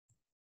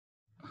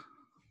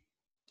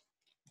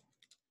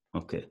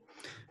Okay,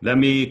 let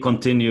me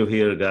continue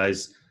here,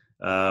 guys,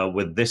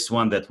 with this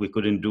one that we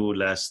couldn't do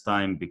last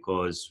time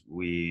because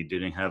we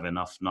didn't have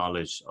enough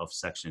knowledge of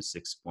section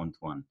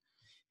 6.1.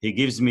 He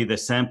gives me the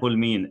sample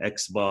mean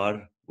X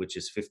bar, which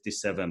is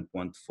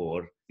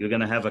 57.4. You're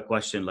going to have a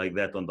question like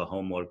that on the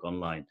homework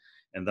online.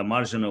 And the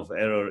margin of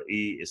error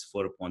E is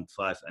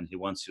 4.5, and he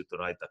wants you to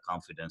write the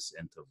confidence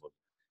interval.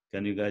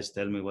 Can you guys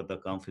tell me what the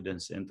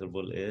confidence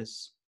interval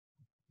is?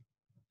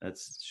 That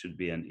should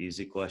be an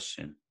easy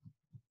question.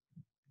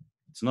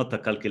 It's not a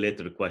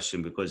calculator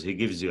question because he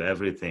gives you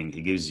everything.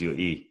 He gives you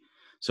E.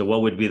 So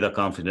what would be the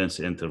confidence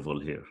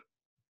interval here?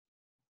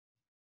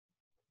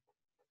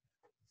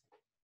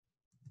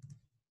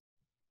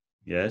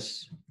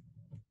 Yes?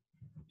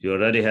 You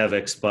already have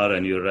X bar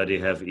and you already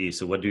have E.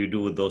 So what do you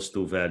do with those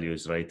two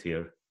values right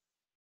here?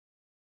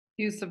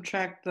 You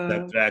subtract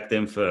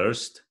them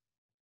first.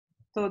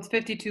 So it's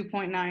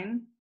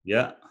 52.9.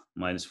 Yeah,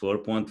 minus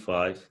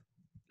 4.5.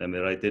 Let me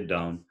write it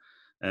down.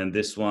 And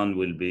this one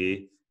will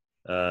be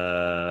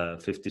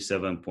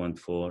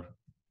 57.4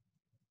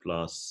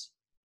 plus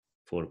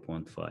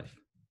 4.5.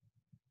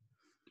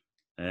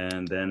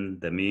 And then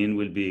the mean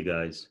will be,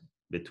 guys,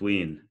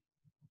 between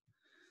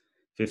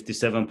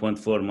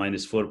 57.4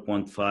 minus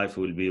 4.5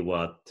 will be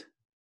what?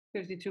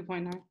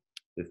 52.9.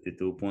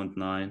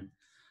 52.9.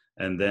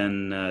 And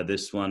then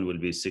this one will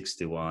be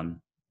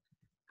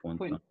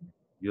 61.9.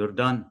 You're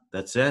done.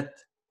 That's it.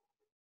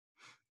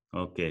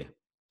 Okay.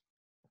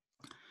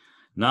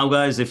 Now,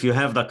 guys, if you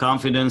have the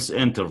confidence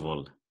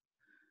interval,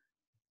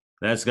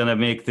 that's going to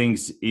make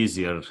things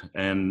easier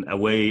and a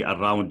way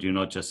around, you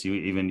not just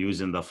even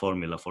using the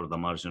formula for the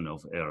margin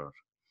of error.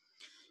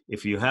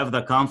 If you have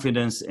the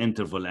confidence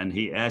interval and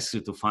he asks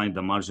you to find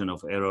the margin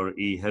of error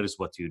E, here's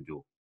what you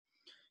do.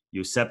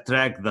 You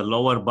subtract the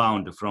lower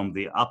bound from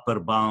the upper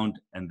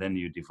bound, and then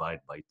you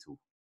divide by 2.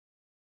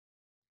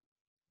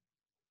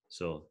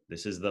 So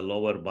this is the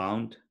lower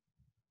bound.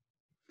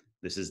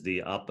 This is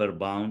the upper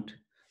bound.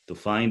 To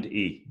find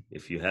E,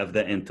 if you have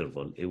the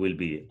interval, it will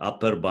be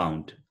upper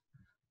bound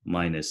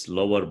minus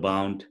lower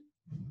bound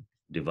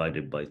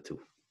divided by 2.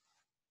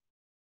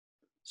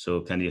 So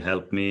can you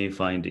help me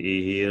find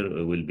E here?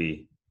 It will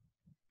be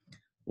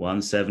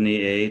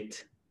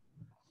 178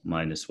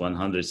 minus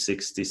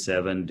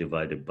 167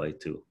 divided by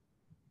 2.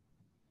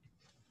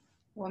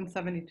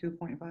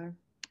 172.5.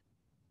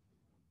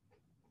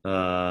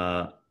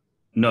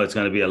 No, it's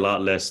going to be a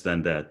lot less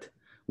than that.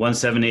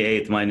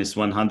 178 minus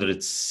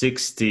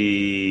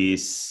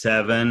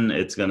 167,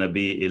 it's going to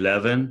be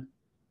 11,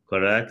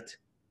 correct?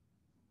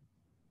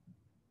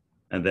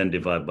 And then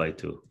divide by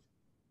 2.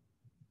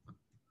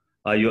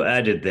 You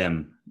added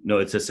them. No,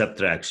 it's a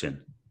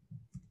subtraction.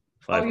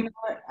 Oh, you know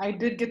what? I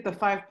did get the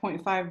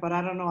 5.5, but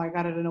I don't know. I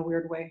got it in a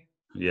weird way.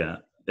 Yeah,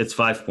 it's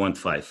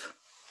 5.5.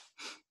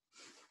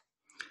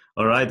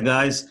 All right,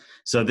 guys.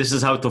 So this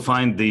is how to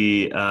find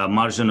the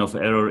margin of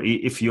error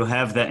if you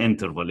have the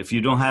interval. If you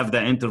don't have the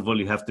interval,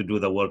 you have to do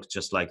the work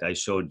just like I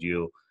showed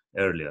you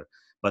earlier.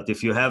 But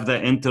if you have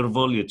the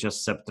interval, you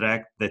just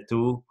subtract the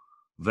two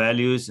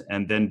values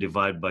and then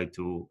divide by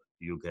 2,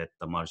 you get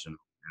the margin of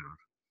error.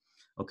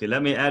 Okay,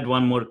 let me add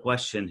one more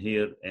question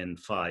here in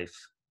 5.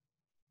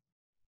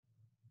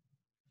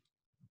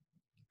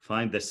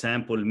 Find the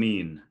sample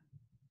mean,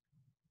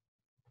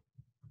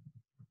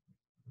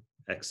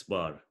 X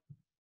bar.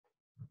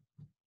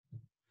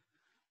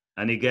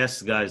 Any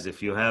guess, guys,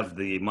 if you have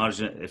the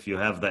margin, if you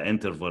have the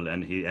interval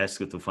and he asks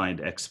you to find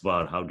X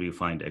bar, how do you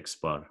find X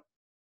bar?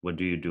 What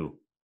do you do?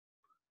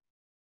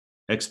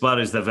 X bar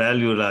is the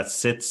value that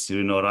sits,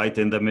 right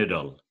in the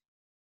middle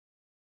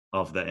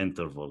of the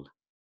interval.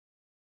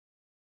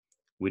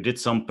 We did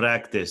some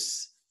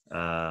practice.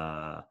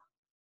 Was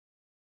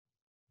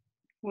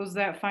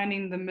that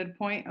finding the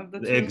midpoint of the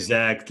two?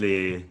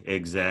 Exactly.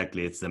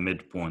 It's the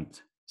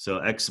midpoint. So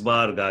X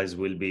bar, guys,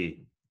 will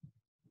be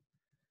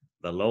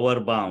the lower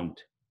bound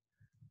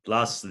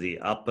plus the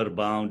upper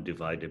bound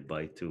divided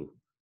by 2.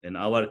 In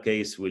our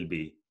case, will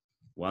be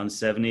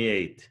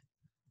 178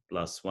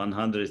 plus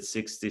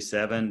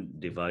 167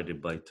 divided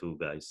by 2,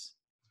 guys.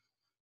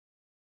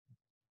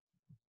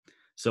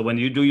 So when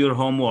you do your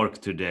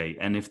homework today,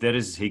 and if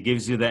he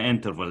gives you the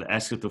interval,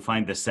 ask you to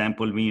find the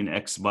sample mean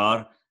X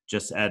bar,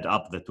 just add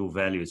up the two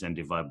values and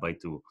divide by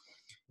 2.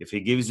 If he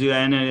gives you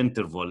an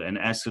interval and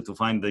asks you to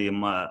find the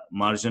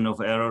margin of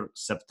error,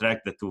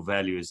 subtract the two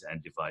values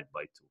and divide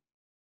by 2.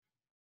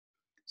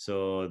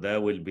 So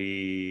that will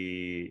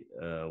be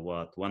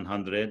what?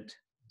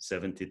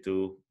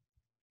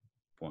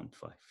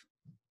 172.5.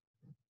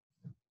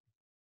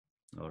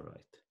 All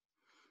right.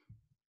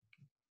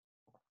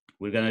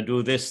 We're going to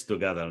do this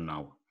together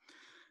now.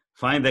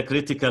 Find the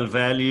critical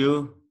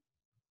value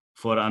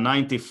for a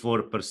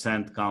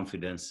 94%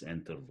 confidence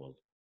interval.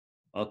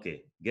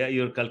 Okay, get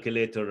your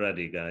calculator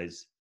ready,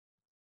 guys.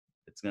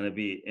 It's going to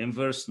be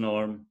inverse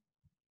norm.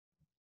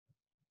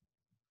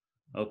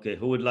 Okay,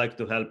 who would like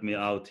to help me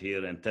out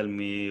here and tell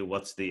me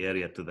what's the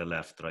area to the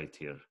left right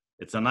here?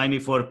 It's a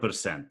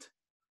 94%.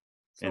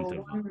 So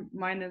interval. 1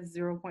 minus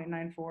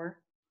 0.94.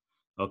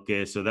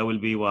 Okay, so that will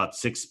be what,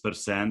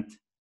 6%?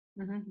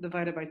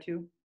 Divided by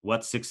 2.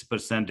 What's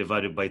 6%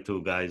 divided by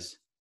 2, guys?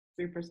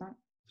 3%.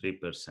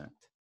 3%.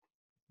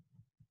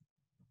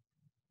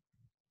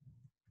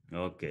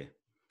 Okay.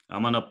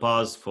 I'm going to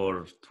pause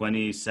for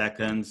 20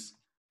 seconds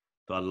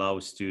to allow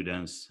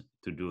students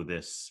to do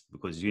this,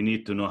 because you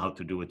need to know how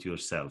to do it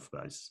yourself,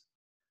 guys.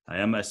 I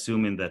am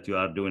assuming that you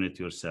are doing it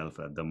yourself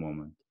at the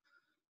moment.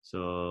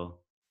 So,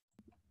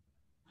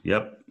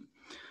 yep.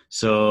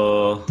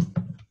 So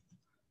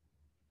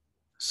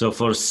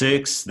for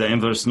 6, the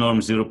inverse norm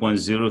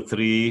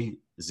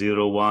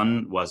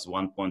 0.0301 was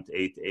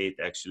 1.88.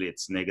 Actually,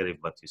 it's negative,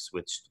 but you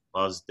switched to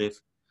positive.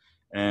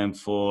 And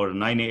for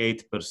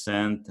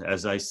 98%,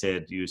 as I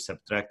said, you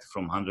subtract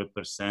from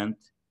 100%,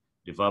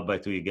 divide by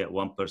 2, you get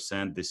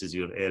 1%. This is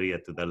your area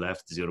to the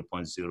left,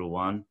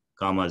 0.01,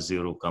 comma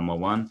 0, comma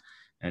 1.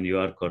 And you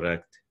are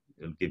correct.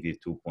 It'll give you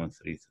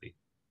 2.33.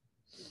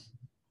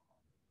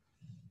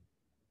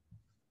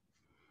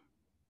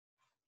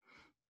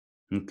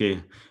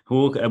 Okay,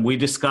 we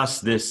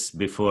discussed this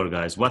before,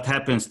 guys. What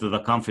happens to the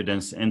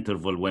confidence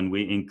interval when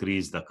we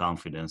increase the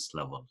confidence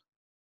level?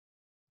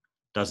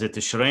 Does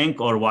it shrink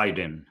or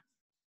widen?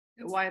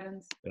 It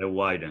widens. It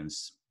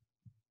widens.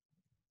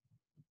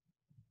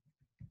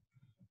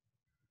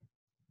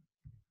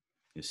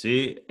 You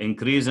see,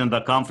 increase in the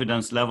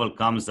confidence level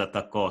comes at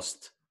a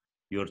cost.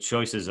 Your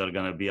choices are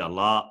going to be a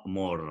lot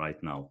more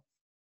right now.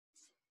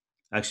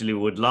 Actually, we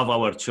would love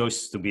our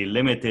choices to be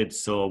limited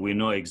so we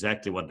know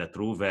exactly what the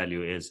true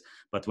value is.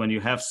 But when you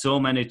have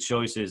so many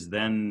choices,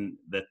 then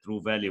the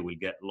true value will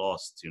get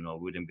lost. You know,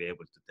 we wouldn't be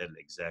able to tell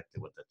exactly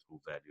what the true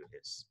value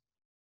is.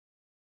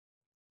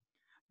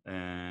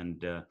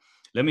 And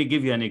let me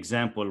give you an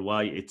example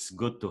why it's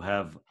good to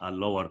have a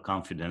lower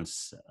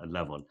confidence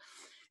level.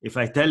 If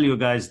I tell you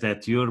guys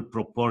that your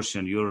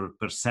proportion, your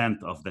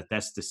percent of the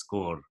test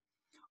score,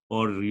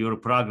 or your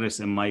progress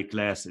in my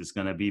class is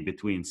going to be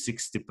between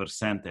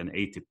 60% and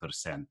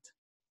 80%.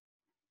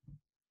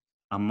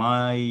 Am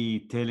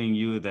I telling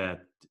you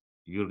that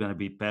you're going to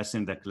be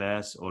passing the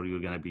class or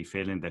you're going to be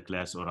failing the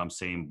class, or I'm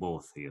saying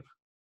both here?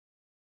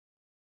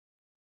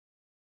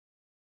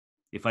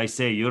 If I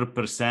say your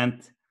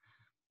percent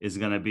is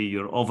going to be,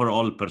 your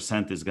overall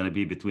percent is going to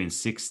be between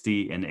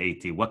 60 and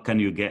 80, what can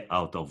you get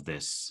out of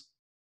this?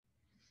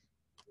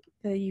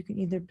 That you can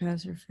either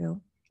pass or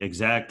fail.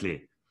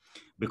 Exactly.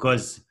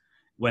 Because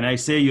when I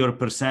say your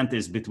percent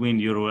is between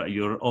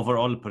your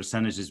overall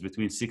percentage is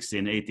between 60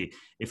 and 80,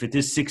 if it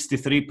is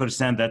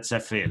 63%, that's a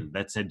fail,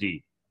 that's a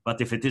D.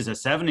 But if it is a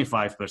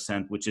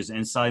 75%, which is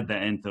inside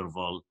the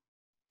interval,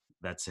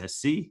 that's a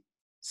C.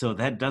 So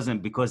that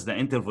doesn't, because the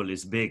interval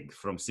is big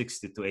from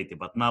 60 to 80.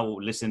 But now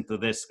listen to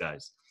this,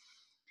 guys.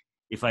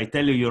 If I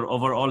tell you your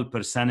overall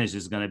percentage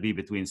is going to be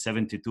between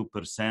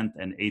 72%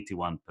 and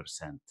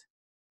 81%,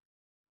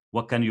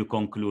 what can you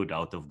conclude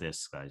out of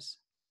this, guys?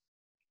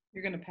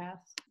 You're going to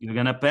pass. You're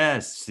going to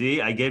pass. See,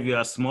 I gave you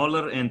a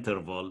smaller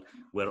interval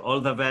where all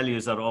the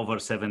values are over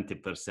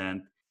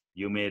 70%.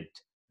 You made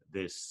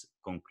this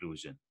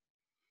conclusion.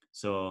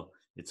 So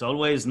it's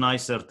always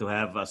nicer to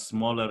have a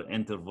smaller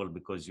interval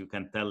because you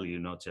can tell, you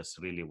know, just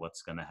really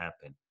what's going to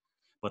happen.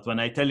 But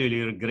when I tell you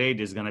your grade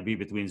is going to be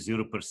between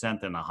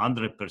 0% and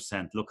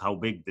 100%, look how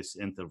big this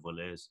interval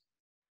is.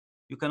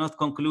 You cannot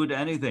conclude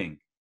anything.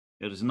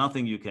 There is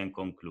nothing you can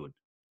conclude.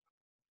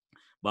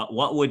 But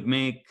what would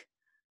make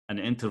an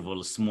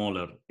interval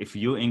smaller? If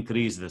you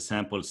increase the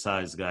sample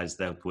size, guys,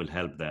 that will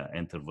help the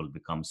interval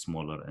become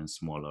smaller and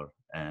smaller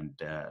and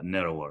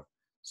narrower.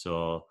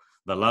 So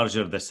the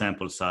larger the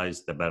sample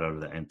size, the better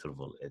the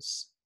interval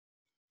is.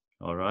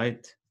 All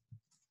right.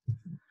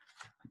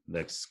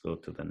 Let's go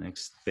to the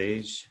next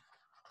page.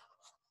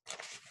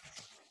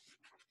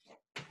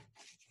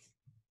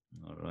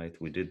 All right,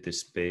 we did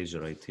this page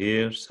right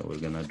here. So we're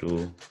gonna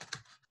go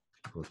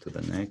to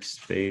the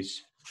next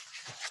page.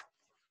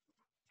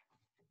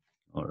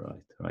 All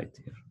right, right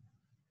here.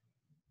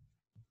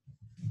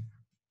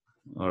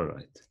 All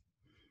right.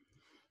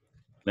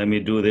 Let me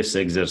do this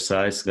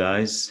exercise,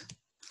 guys,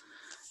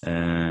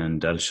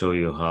 and I'll show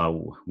you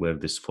where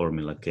this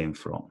formula came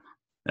from.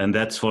 And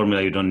that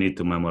formula you don't need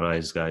to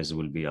memorize, guys,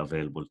 will be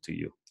available to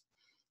you.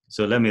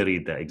 So let me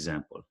read the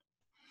example.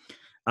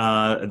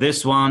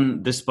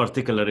 This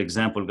particular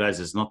example, guys,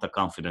 is not a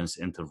confidence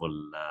interval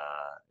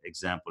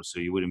example, so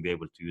you wouldn't be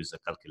able to use a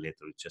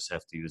calculator. You just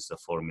have to use the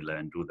formula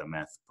and do the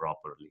math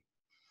properly.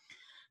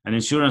 An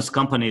insurance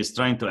company is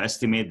trying to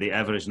estimate the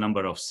average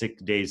number of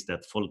sick days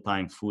that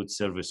full-time food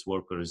service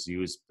workers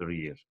use per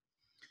year.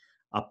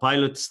 A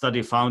pilot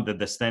study found that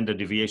the standard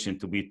deviation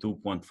to be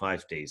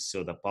 2.5 days.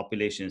 So the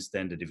population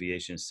standard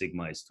deviation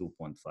sigma is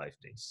 2.5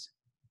 days.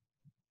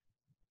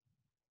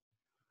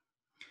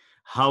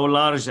 How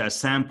large a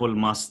sample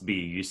must be?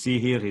 You see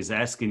here, he's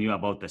asking you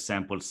about the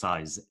sample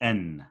size,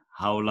 N.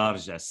 How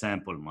large a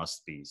sample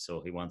must be?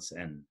 So he wants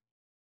N.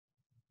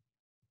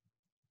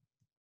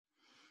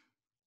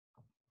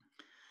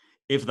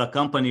 If the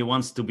company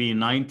wants to be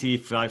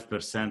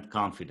 95%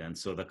 confident,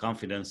 so the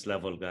confidence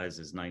level, guys,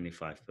 is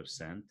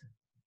 95%.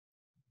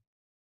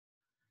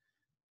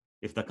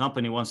 if the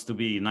company wants to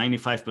be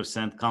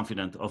 95%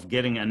 confident of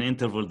getting an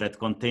interval that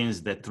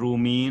contains the true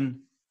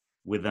mean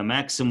with a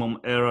maximum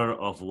error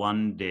of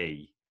 1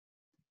 day.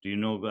 Do you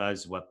know,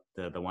 guys, what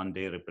the 1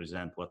 day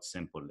represent? What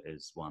symbol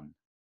is 1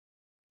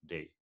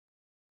 day?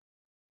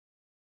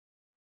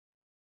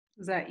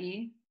 Is that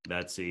E?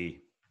 That's E.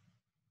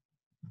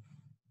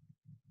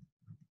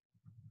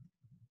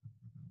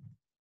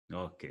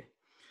 Okay.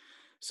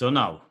 So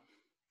now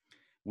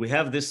we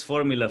have this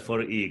formula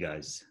for E,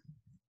 guys.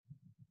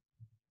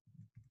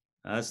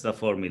 That's the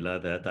formula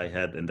that I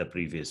had in the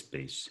previous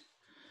page.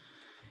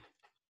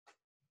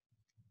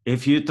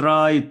 If you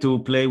try to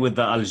play with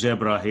the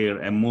algebra here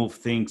and move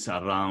things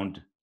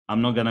around,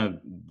 I'm not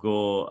gonna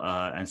go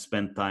and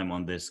spend time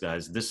on this,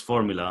 guys. This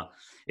formula,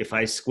 if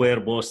I square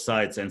both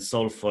sides and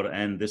solve for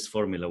n, this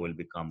formula will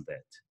become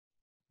that.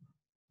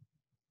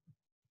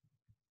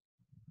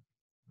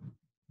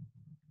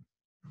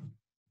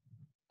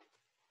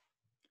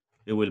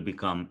 It will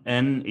become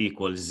n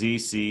equals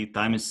zc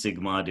times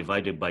sigma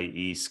divided by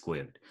E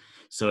squared.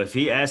 So if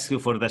he asks you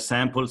for the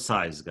sample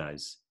size,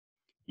 guys,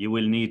 you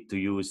will need to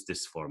use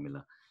this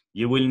formula.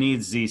 You will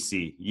need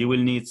ZC, you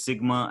will need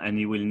sigma, and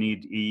you will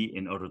need E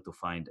in order to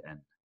find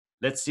n.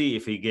 Let's see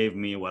if he gave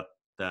me what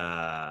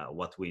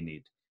we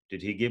need.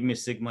 Did he give me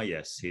sigma?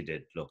 Yes, he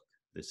did. Look,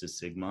 this is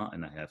sigma,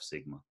 and I have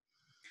sigma.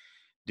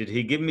 Did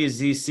he give me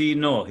ZC?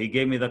 No, he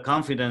gave me the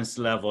confidence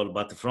level,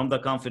 but from the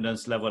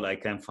confidence level, I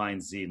can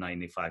find Z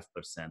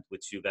 95%,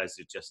 which you guys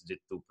just did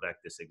to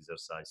practice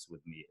exercise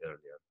with me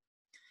earlier.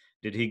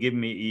 Did he give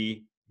me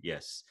E?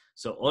 Yes.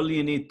 So all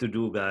you need to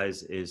do,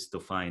 guys, is to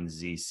find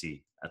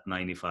ZC at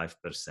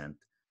 95%.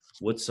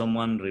 Would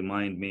someone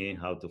remind me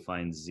how to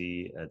find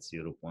Z at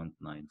 0.95?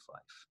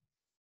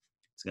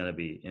 It's gonna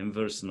be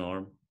inverse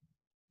norm.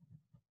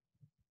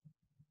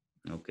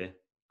 Okay,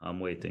 I'm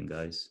waiting,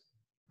 guys.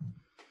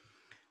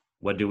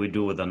 What do we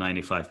do with the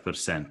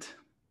 95%?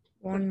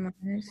 1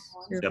 minus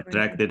 0.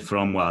 Subtracted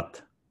from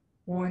what?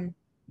 1.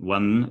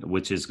 1,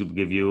 which is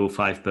give you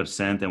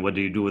 5%. And what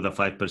do you do with the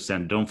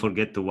 5%? Don't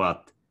forget to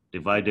what?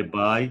 Divided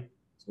by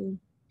 2.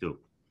 2.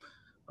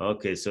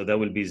 Okay, so that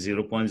will be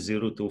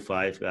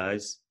 0.025,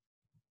 guys.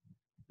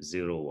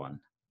 0.1.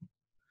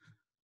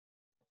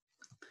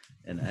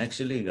 And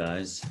actually,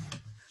 guys,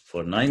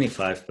 for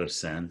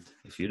 95%,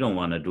 if you don't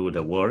want to do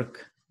the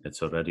work,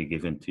 it's already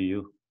given to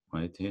you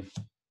right here.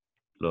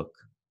 Look,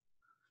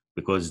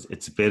 because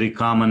it's a very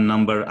common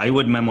number. I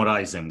would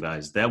memorize them,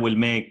 guys. That will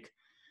make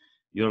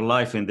your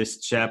life in this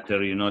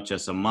chapter, you know,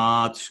 just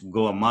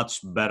go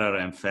much better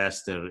and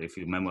faster if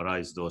you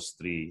memorize those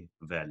 3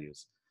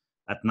 values.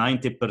 At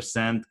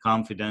 90%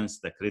 confidence,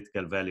 the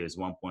critical value is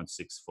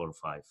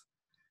 1.645.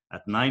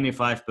 At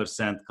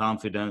 95%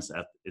 confidence,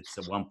 it's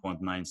a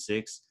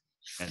 1.96.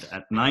 And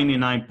at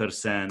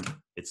 99%,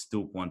 it's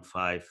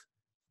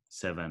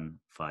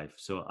 2.575.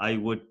 So I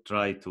would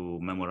try to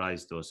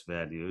memorize those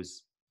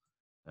values.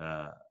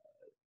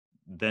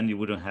 Then you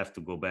wouldn't have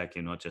to go back,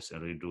 you know, just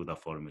redo the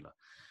formula.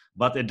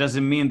 But it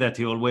doesn't mean that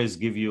he always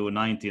give you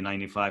 90,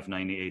 95,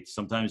 98.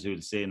 Sometimes he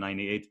will say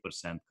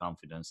 98%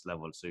 confidence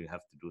level, so you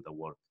have to do the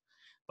work.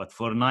 But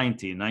for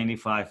 90,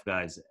 95,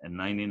 guys, and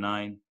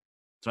 99,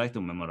 try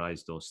to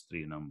memorize those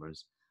 3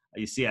 numbers.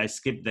 You see, I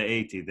skipped the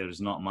 80.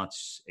 There's not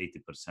much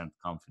 80%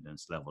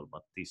 confidence level,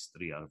 but these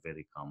 3 are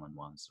very common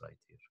ones right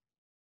here.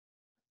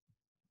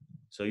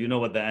 So you know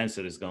what the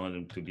answer is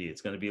going to be.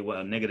 It's going to be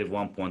a negative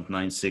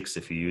 1.96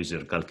 if you use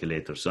your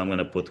calculator. So I'm going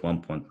to put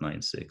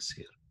 1.96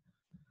 here.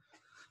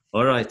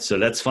 All right, so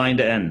let's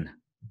find n.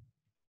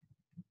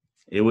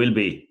 It will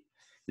be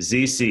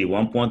ZC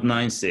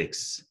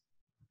 1.96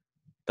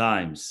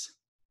 times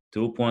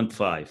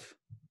 2.5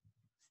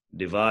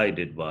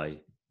 divided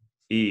by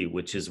E,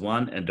 which is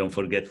 1. And don't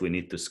forget, we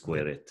need to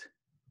square it.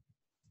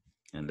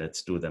 And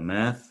let's do the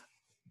math.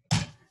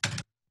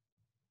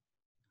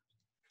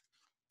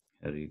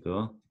 There you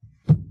go.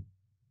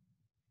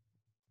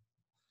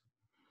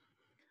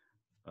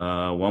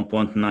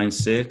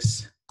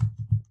 1.96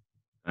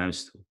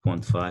 times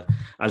 2.5.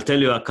 I'll tell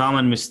you a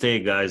common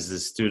mistake, guys, the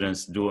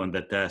students do on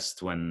the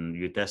test. When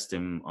you test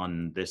them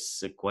on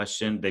this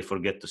question, they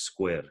forget to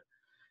square.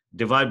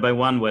 Divide by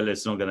 1, well,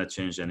 it's not going to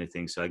change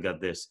anything. So I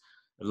got this.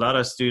 A lot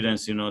of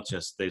students, you know,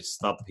 just they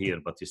stop here,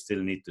 but you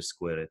still need to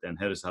square it. And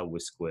here's how we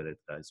square it,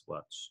 guys.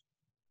 Watch.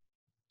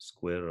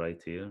 Square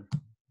right here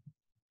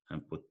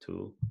and put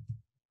 2.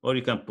 Or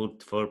you can put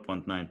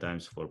 4.9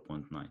 times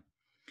 4.9.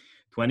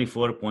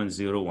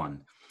 24.01.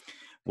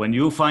 When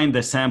you find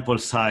the sample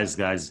size,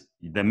 guys,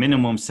 the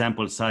minimum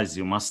sample size,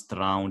 you must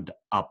round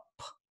up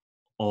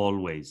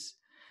always.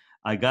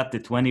 I got the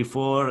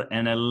 24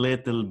 and a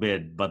little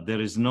bit, but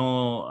there is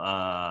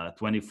no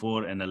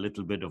 24 and a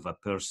little bit of a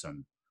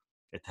person.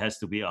 It has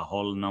to be a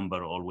whole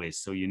number always,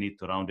 so you need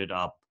to round it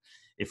up.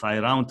 If I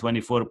round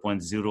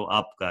 24.0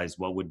 up, guys,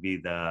 what would be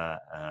the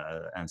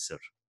answer?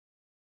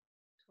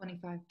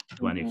 25.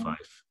 25.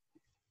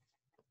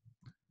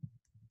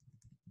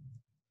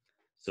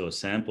 So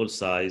sample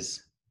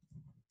size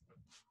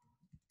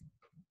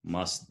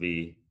must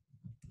be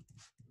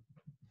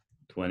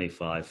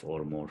 25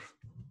 or more.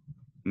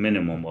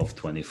 minimum of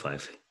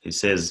 25. He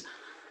says,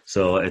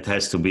 so it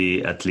has to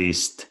be at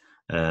least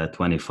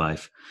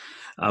 25.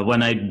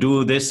 When I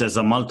do this as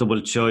a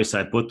multiple choice,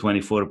 I put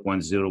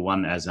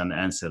 24.01 as an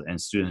answer, and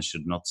students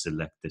should not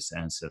select this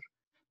answer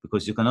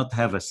because you cannot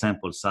have a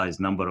sample size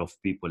number of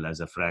people as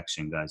a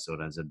fraction, guys,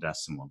 or as a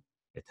decimal.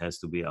 It has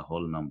to be a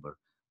whole number.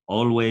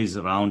 Always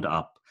round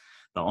up.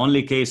 The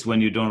only case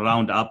when you don't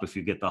round up if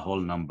you get the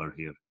whole number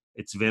here.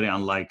 It's very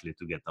unlikely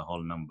to get the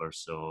whole number,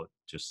 so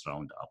just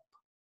round up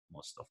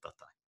most of the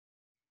time.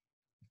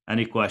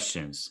 Any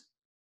questions?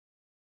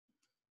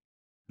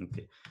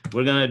 Okay,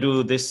 we're gonna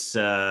do this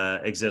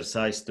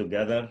exercise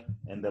together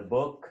in the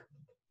book.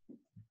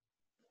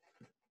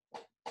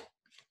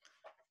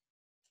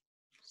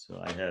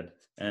 So I had,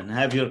 and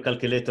have your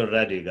calculator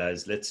ready,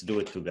 guys. Let's do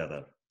it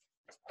together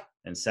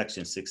in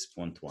section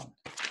 6.1.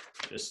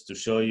 Just to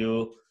show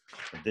you,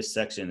 this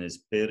section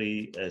is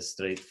very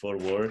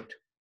straightforward.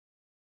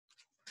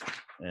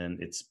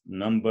 And it's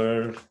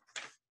number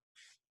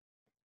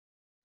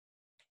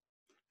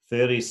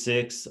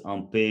 36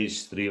 on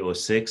page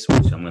 306,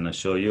 which I'm going to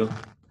show you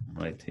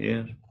right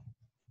here.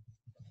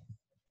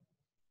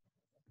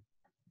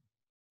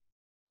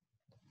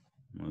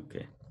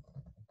 Okay.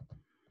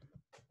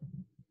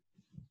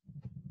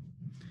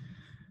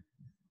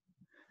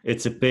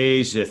 It's a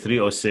page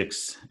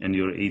 306 in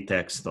your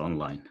e-text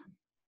online.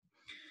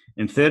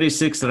 In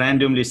 36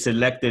 randomly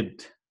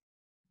selected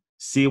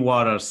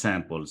seawater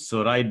samples.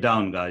 So write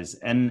down, guys,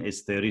 N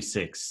is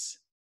 36.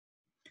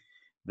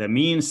 The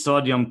mean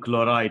sodium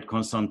chloride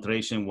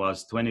concentration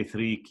was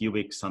 23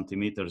 cubic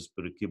centimeters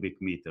per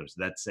cubic meters.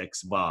 That's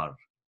X bar.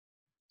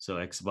 So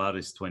X bar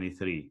is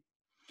 23.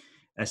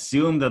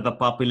 Assume that the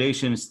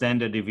population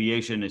standard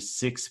deviation is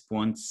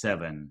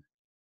 6.7.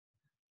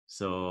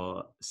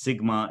 So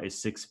sigma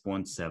is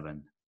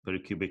 6.7 per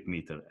cubic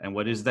meter. And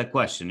what is the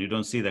question? You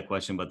don't see the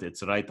question, but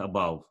it's right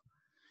above.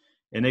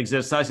 In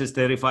exercises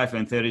 35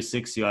 and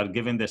 36, you are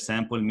given the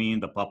sample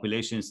mean, the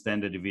population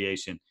standard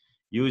deviation.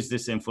 Use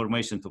this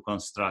information to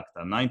construct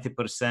a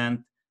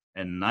 90%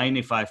 and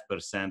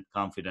 95%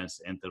 confidence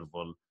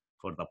interval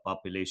for the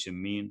population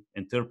mean.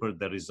 Interpret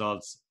the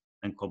results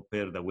and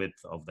compare the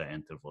width of the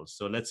interval.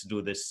 So let's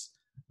do this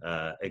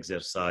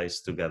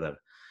exercise together.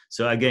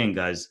 So again,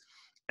 guys,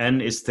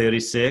 N is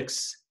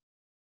 36,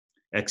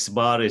 X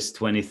bar is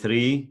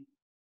 23,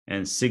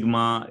 and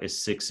sigma is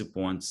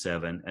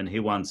 6.7. And he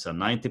wants a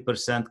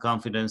 90%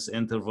 confidence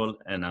interval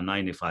and a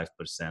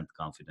 95%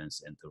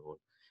 confidence interval.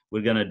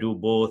 We're gonna do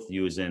both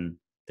using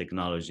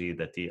technology,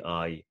 the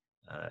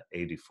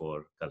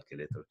TI-84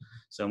 calculator.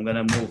 So I'm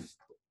gonna move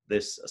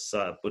this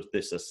aside, put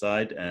this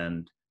aside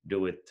and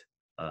do it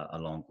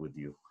along with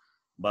you.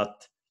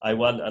 But I'd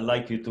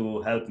like you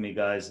to help me,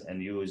 guys,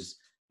 and use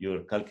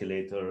your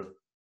calculator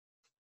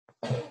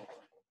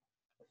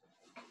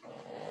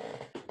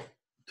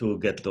to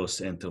get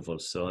those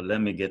intervals. So let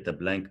me get a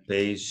blank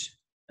page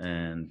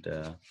and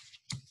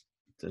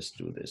let's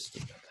do this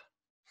together.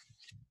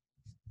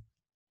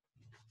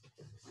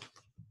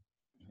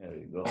 Here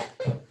we go.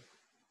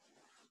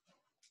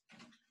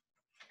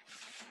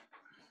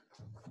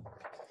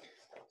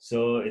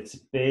 So it's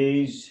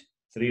page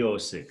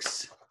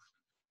 306.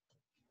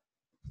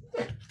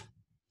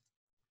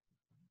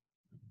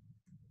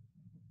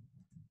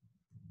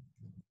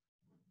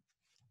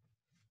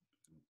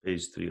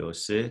 Page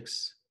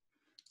 306,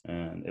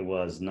 and it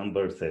was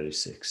number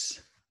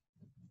 36.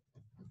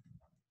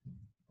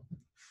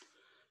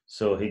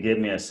 So he gave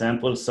me a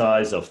sample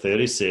size of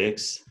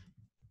 36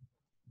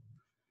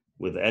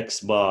 with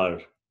X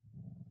bar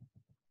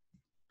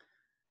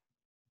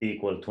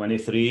equal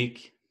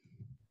 23,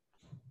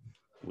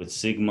 with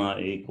sigma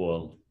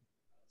equal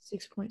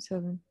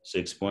 6.7.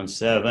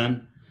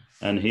 6.7,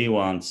 and he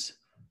wants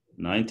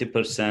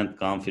 90%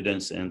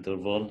 confidence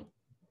interval,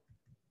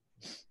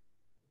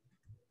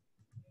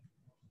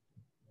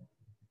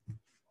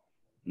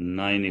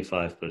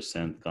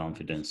 95%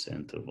 confidence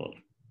interval.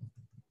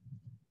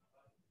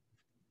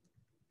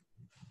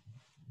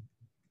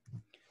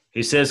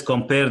 He says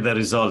compare the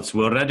results.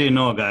 We already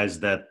know, guys,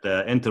 that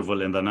the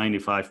interval in the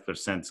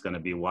 95% is going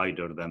to be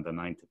wider than the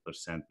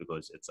 90%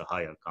 because it's a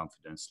higher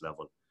confidence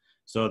level.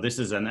 So this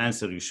is an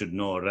answer you should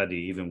know already,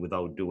 even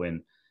without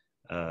doing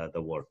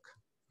the work.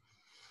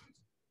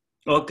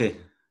 Okay,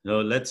 so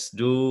let's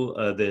do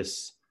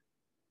this.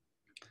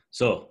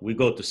 So we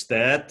go to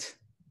stat,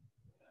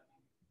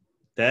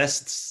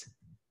 tests,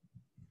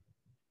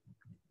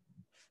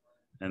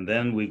 and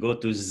then we go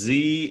to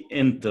Z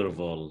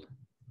interval.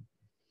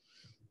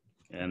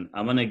 And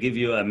I'm gonna give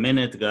you a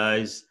minute,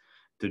 guys,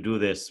 to do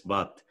this,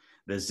 but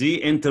the Z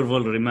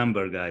interval,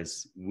 remember,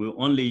 guys, we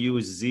only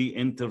use Z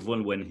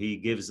interval when he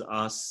gives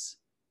us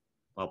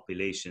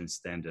population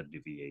standard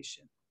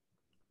deviation.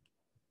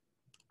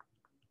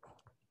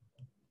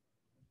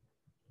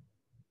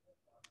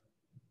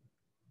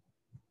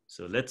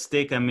 So let's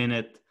take a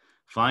minute,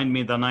 find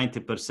me the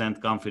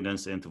 90%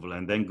 confidence interval,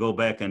 and then go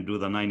back and do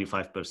the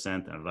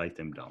 95% and write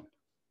them down.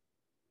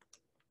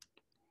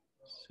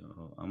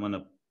 So I'm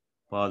gonna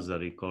pause the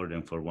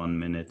recording for 1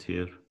 minute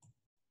here.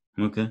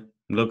 Okay,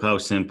 Look how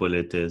simple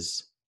it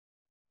is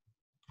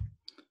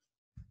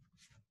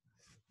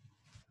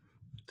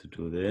to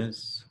do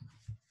this.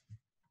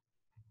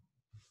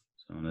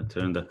 So I'm going to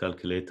turn the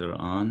calculator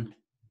on.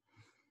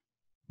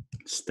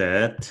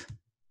 Stat,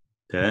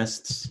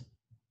 tests,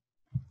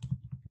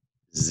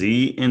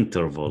 Z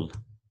interval.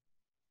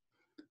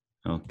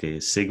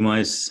 Okay, sigma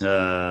is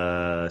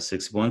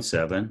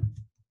 6.7.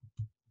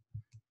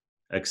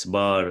 X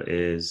bar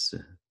is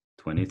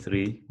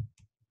 23.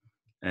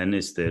 N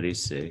is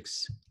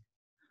 36.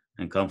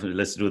 And confidence,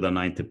 let's do the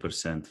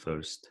 90%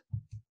 first.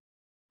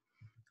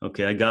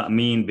 Okay, I got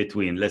mean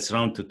between. Let's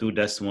round to 2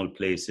 decimal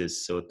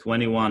places. So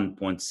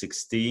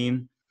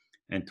 21.16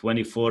 and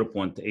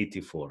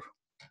 24.84.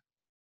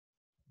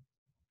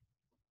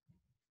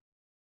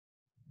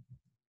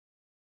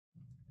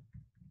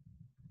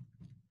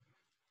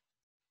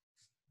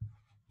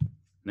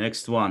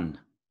 Next one,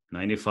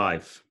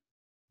 95.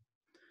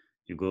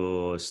 You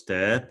go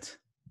stat,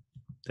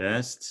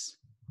 tests,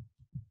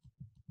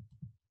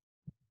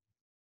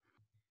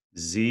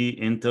 Z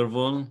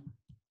interval,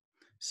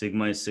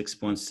 sigma is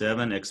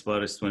 6.7, X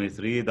bar is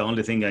 23. The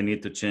only thing I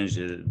need to change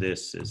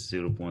this is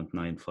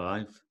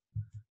 0.95.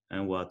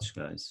 And watch,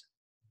 guys.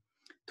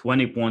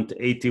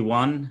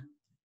 20.81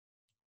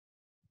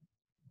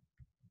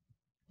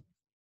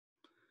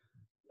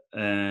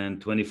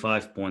 and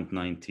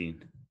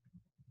 25.19.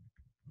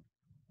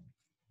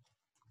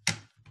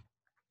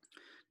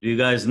 Do you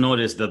guys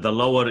notice that the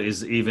lower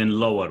is even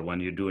lower when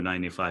you do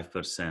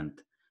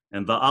 95%?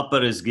 And the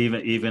upper is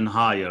given even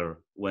higher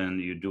when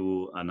you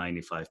do a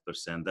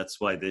 95%. That's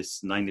why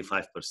this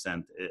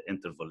 95%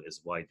 interval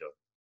is wider.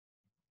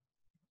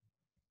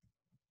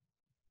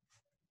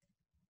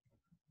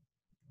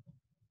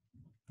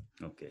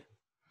 Okay.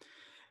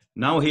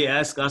 Now he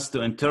asked us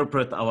to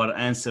interpret our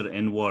answer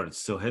in words.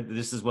 So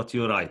this is what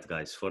you write,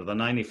 guys, for the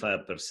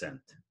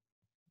 95%.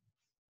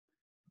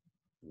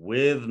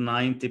 With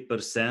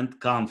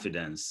 90%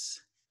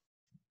 confidence.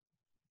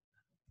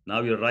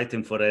 Now you're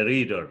writing for a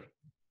reader.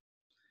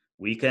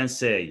 We can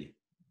say,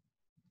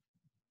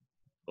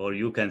 or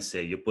you can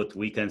say, you put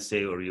we can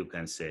say or you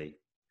can say,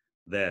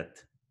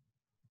 that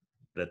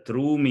the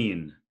true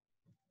mean,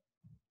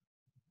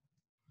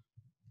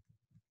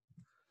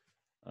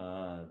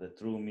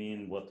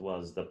 what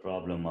was the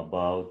problem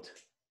about?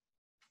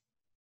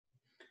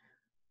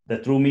 The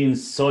true mean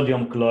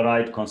sodium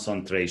chloride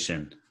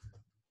concentration.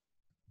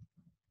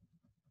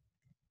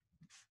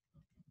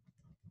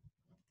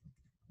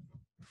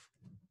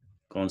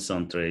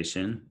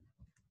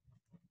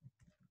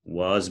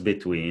 Was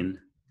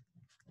between,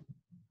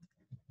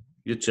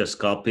 you just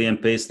copy and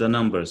paste the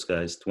numbers,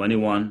 guys,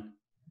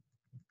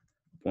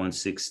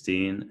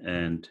 21.16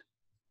 and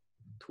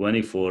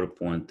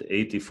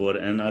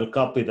 24.84, and I'll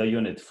copy the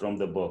unit from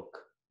the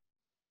book,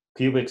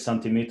 cubic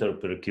centimeter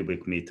per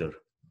cubic meter.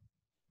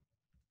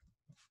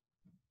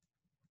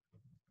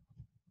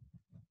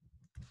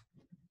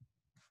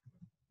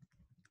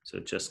 So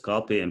just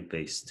copy and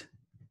paste.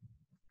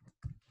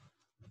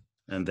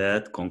 And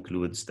that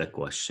concludes the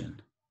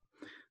question.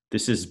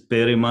 This is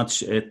very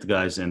much it,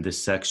 guys, in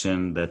this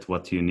section, that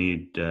what you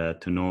need to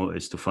know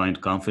is to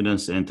find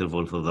confidence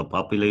interval for the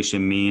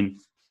population mean,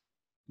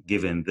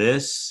 given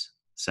this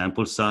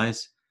sample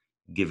size,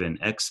 given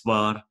X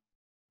bar,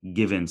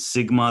 given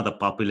sigma, the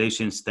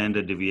population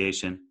standard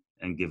deviation,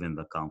 and given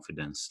the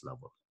confidence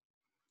level.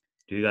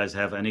 Do you guys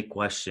have any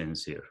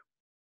questions here?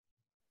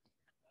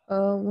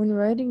 When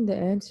writing the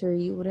answer,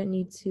 you wouldn't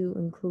need to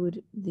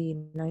include the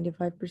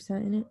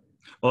 95% in it?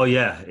 Oh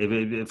yeah,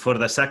 for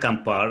the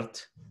second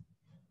part,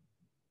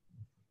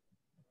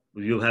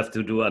 you have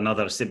to do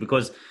another step,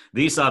 because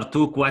these are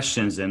two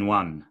questions in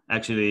one.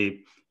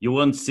 Actually, you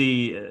won't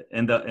see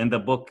in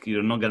the book,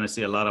 you're not going to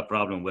see a lot of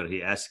problem where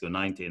he asks you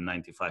 90 and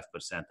 95%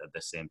 at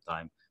the same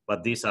time.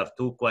 But these are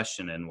two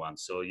questions in one.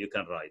 So you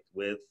can write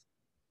with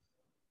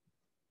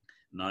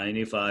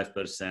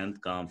 95%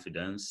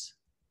 confidence.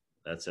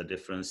 That's a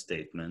different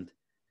statement.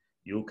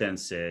 You can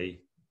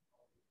say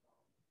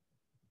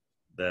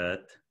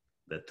that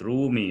the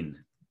true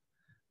mean,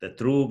 the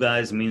true,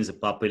 guys, means the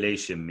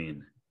population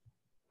mean,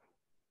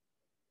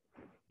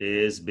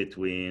 is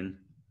between,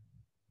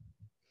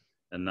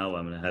 and now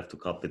I'm going to have to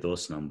copy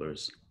those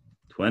numbers,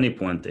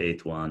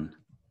 20.81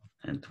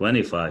 and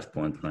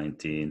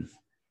 25.19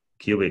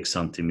 cubic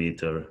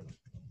centimeter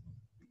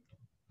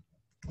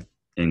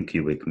in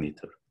cubic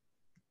meter,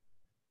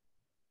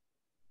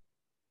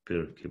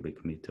 per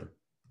cubic meter.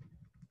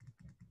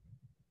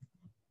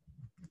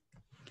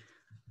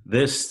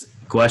 This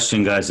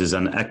question, guys, is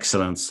an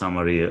excellent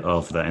summary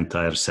of the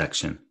entire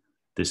section.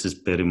 This is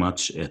pretty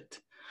much it.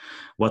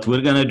 What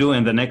we're going to do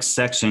in the next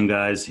section,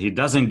 guys, he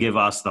doesn't give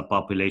us the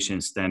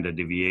population standard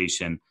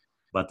deviation,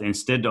 but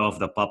instead of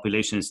the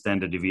population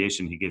standard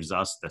deviation, he gives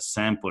us the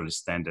sample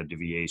standard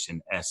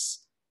deviation,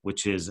 S,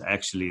 which is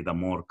actually the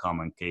more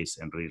common case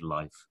in real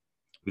life.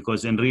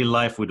 Because in real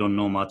life, we don't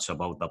know much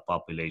about the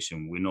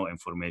population. We know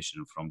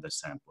information from the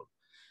sample.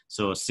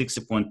 So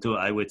 6.2,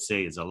 I would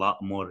say, is a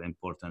lot more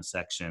important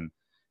section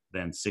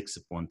than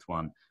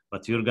 6.1.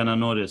 But you're gonna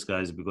notice,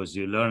 guys, because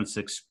you learned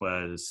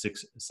section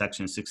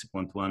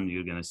 6.1,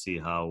 you're gonna see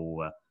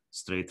how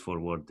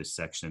straightforward this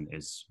section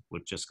is. We're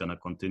just gonna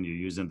continue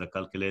using the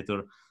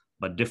calculator,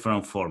 but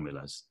different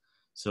formulas.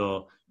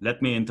 So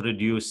let me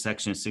introduce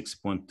section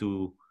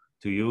 6.2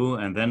 to you,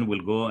 and then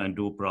we'll go and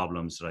do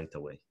problems right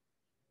away.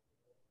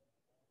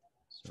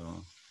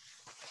 So,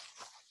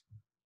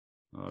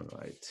 all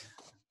right,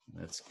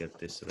 let's get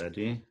this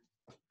ready.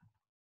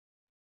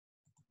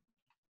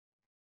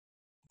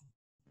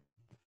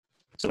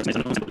 So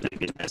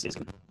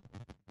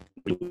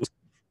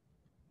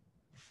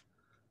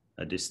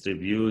a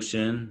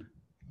distribution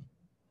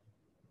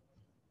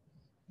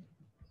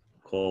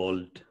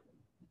called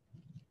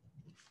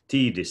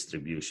T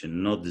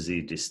distribution, not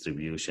Z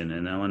distribution.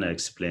 And I want to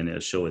explain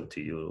it, show it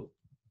to you,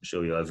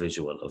 show you a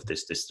visual of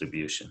this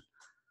distribution.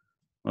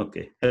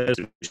 Okay.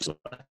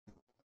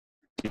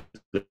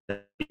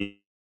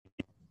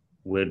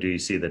 Where do you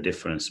see the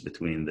difference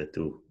between the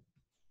two?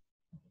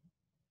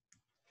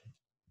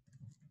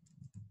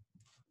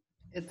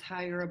 It's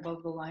higher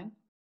above the line.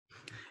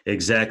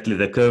 Exactly.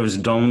 The curves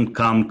don't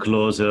come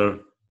closer.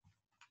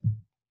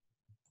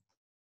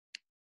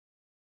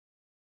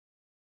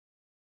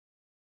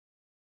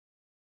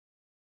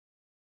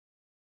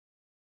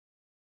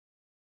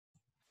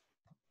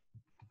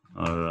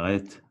 All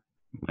right.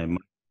 My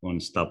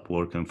microphone stopped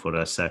working for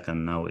a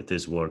second. Now it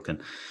is working.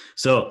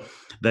 So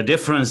the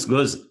difference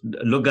goes,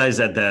 look guys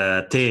at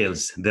the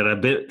tails. They're a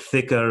bit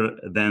thicker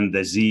than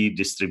the Z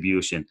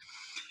distribution.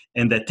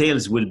 And the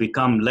tails will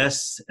become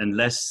less and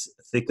less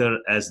thicker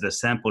as the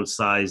sample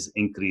size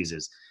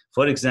increases.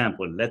 For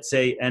example, let's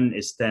say N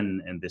is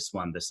 10 in this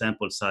one, the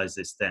sample size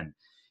is 10.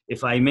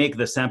 If I make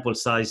the sample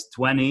size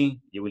 20,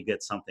 you will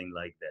get something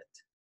like that.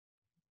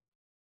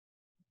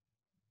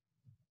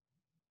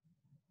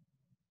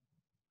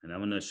 And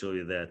I'm gonna show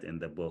you that in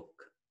the book.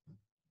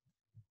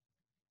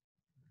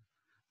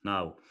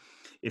 Now,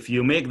 if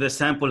you make the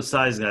sample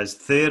size as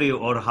 30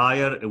 or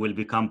higher, it will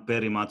become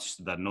very much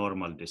the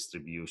normal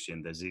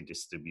distribution, the Z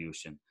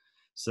distribution.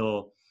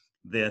 So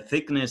the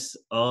thickness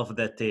of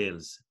the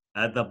tails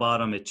at the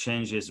bottom, it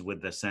changes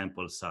with the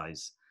sample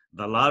size.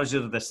 The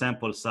larger the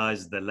sample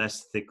size, the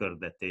less thicker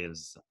the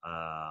tails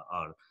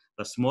are.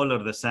 The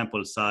smaller the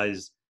sample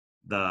size,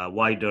 the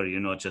wider,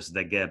 just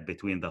the gap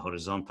between the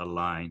horizontal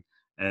line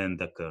and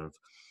the curve.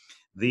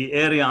 The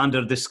area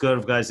under this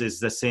curve, guys, is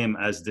the same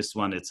as this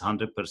one. It's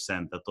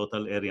 100%. The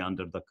total area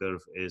under the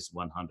curve is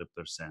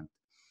 100%.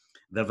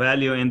 The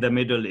value in the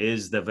middle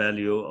is the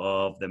value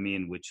of the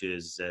mean, which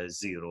is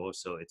 0.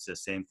 So it's the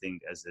same thing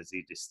as the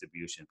Z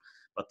distribution.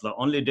 But the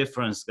only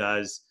difference,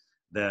 guys,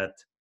 that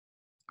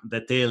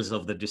the tails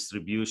of the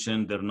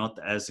distribution, they're not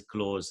as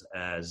close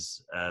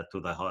as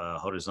to the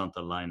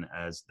horizontal line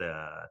as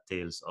the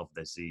tails of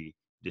the Z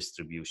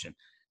distribution.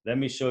 Let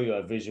me show you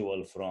a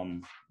visual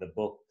from the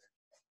book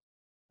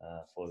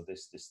for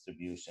this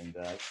distribution,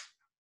 guys.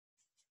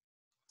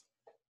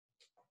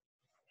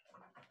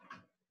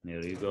 Here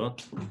you go.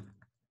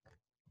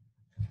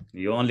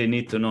 You only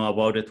need to know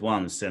about it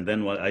once, and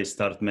then I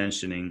start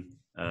mentioning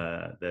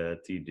the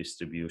T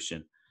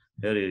distribution.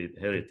 Here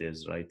it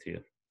is, right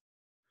here.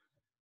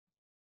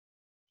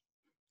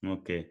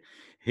 Okay.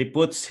 He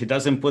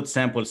doesn't put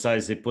sample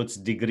size, he puts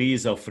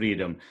degrees of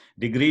freedom.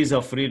 Degrees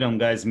of freedom,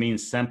 guys,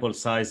 means sample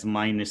size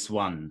minus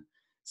 1.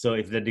 So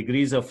if the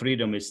degrees of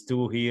freedom is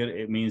 2 here,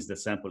 it means the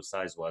sample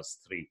size was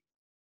 3.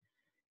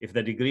 If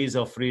the degrees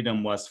of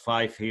freedom was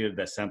 5 here,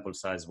 the sample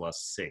size was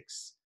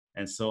 6,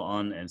 and so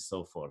on and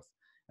so forth.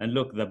 And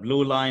look, the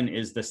blue line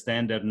is the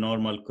standard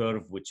normal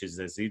curve, which is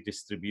the Z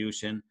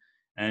distribution.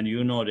 And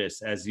you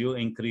notice as you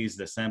increase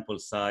the sample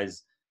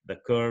size, the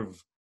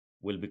curve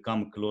will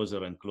become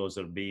closer and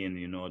closer, being,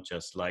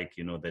 just like,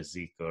 the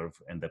Z curve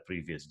and the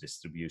previous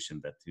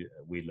distribution that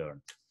we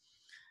learned.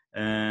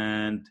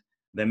 And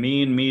the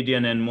mean,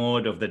 median, and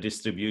mode of the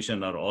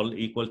distribution are all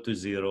equal to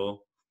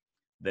 0.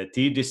 The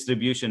T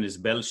distribution is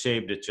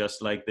bell-shaped,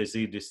 just like the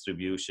Z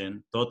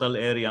distribution. Total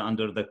area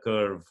under the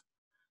curve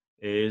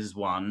is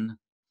 1.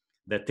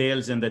 The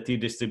tails in the T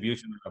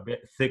distribution are a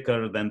bit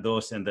thicker than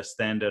those in the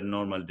standard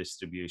normal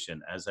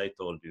distribution, as I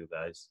told you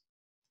guys.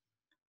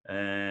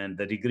 And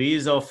the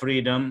degrees of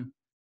freedom,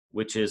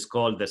 which is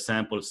called the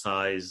sample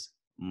size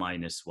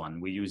minus 1.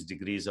 We use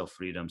degrees of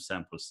freedom,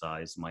 sample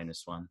size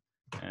minus 1.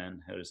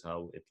 And here's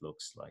how it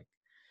looks like.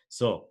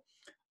 So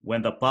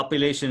when the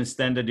population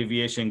standard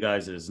deviation,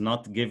 guys, is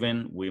not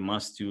given, we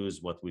must use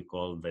what we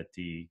call the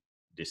T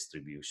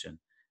distribution.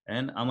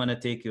 And I'm gonna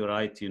take you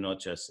right,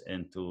 just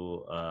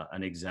into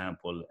an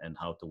example and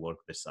how to work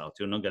this out.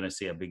 You're not gonna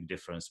see a big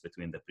difference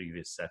between the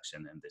previous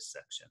section and this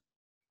section.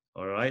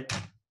 All right.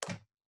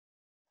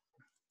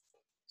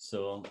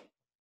 So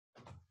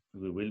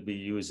we will be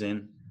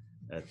using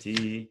a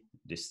T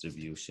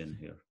distribution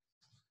here.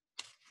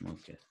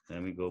 Okay,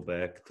 let me go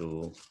back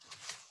to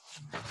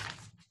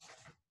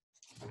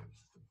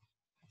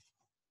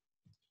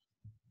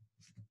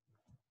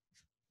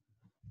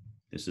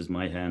this is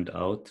my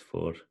handout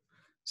for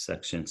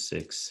section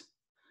 6.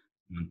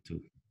 1,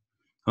 2.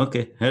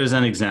 Okay, here's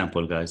an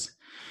example, guys.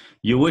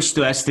 You wish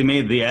to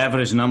estimate the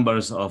average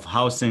numbers of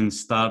housing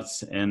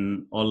starts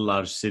in all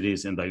large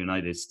cities in the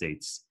United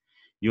States.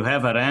 You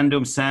have a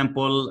random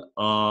sample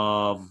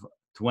of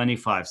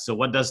 25. So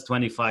what does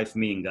 25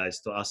 mean, guys,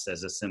 to us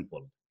as a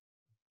simple?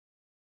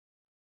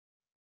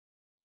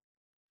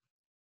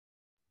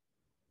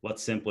 What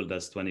symbol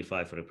does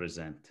 25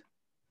 represent?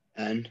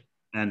 N.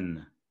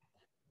 N.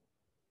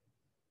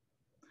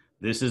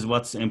 This is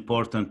what's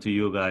important to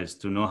you guys,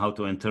 to know how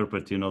to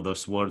interpret,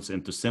 those words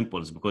into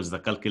symbols, because the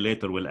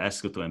calculator will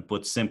ask you to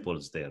input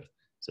symbols there.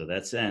 So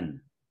that's N.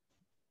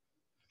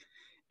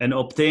 And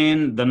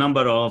obtain the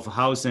number of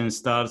housing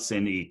starts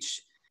in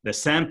each. The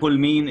sample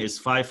mean is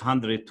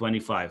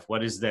 525.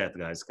 What is that,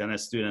 guys? Can a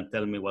student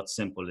tell me what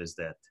symbol is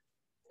that?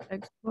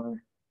 X bar.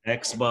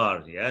 X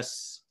bar,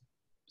 yes.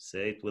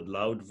 Say it with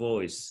loud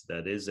voice.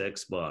 That is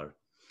X bar.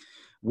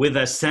 With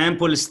a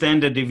sample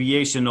standard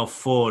deviation of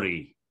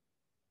 40.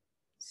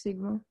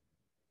 Sigma.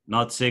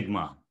 Not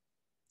sigma.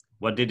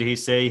 What did he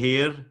say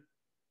here?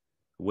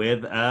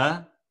 With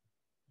a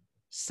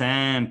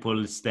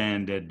sample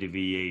standard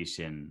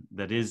deviation.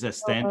 That is a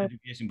standard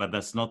deviation, but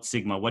that's not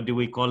sigma. What do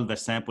we call the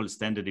sample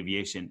standard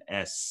deviation?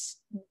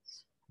 S.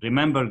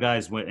 Remember,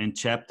 guys, in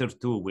chapter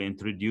 2, we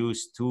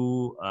introduced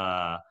two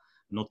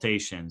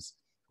notations.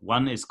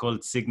 One is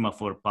called sigma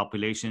for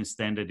population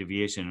standard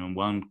deviation, and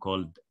one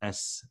called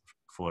S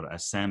for a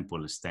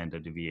sample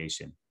standard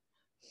deviation.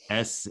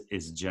 S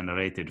is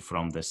generated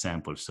from the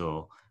sample.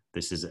 So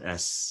this is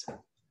S.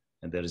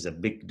 And there is a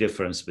big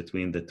difference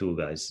between the two,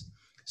 guys.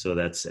 So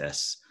that's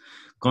S.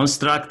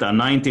 Construct a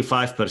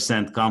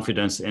 95%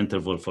 confidence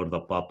interval for the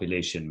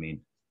population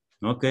mean.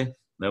 Okay,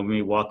 let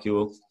me walk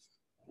you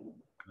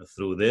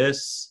through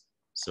this.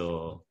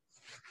 So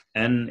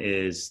N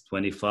is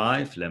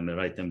 25. Let me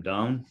write them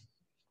down.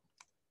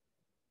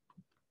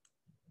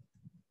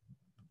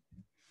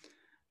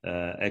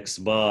 X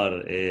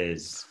bar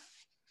is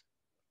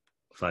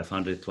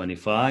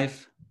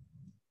 525.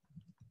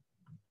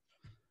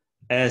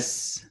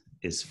 S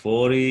is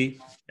 40,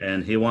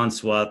 and he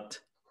wants what?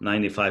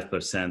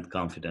 95%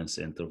 confidence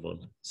interval.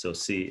 So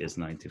C is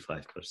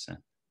 95%.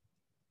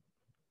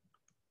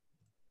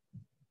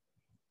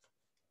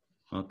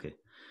 Okay.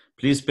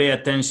 Please pay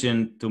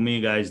attention to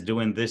me, guys,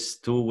 doing this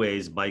two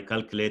ways, by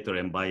calculator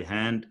and by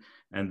hand.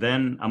 And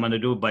then I'm going to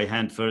do it by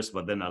hand first,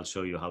 but then I'll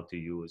show you how to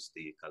use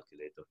the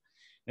calculator.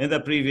 In the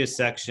previous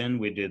section,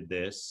 we did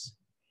this.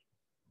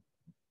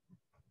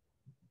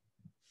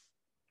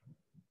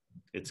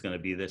 It's going to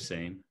be the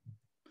same.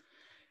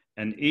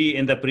 And E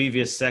in the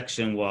previous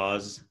section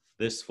was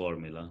this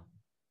formula.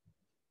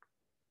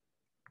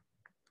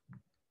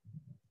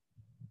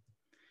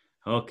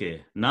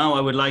 Okay, now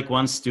I would like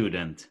one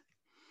student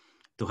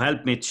to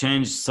help me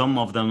change some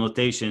of the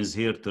notations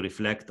here to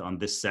reflect on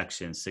this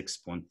section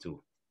 6.2.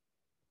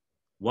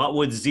 What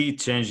would Z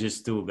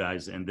changes to,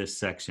 guys, in this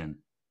section?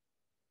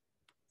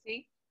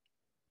 T.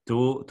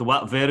 To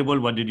what variable?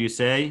 What did you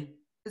say?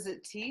 Is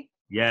it T?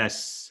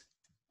 Yes,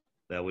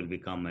 that will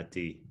become a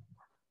T.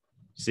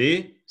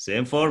 See,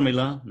 same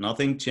formula,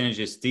 nothing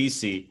changes,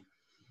 TC.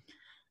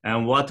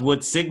 And what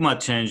would sigma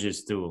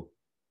changes to?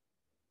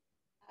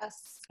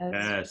 S.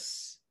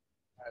 S.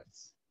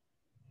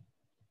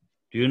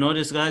 Do you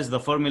notice, guys, the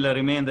formula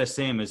remain the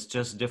same. It's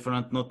just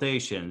different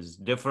notations,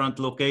 different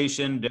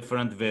location,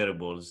 different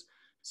variables.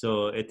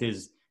 So it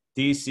is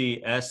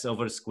TC S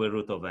over square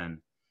root of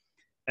N.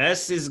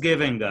 S is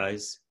given,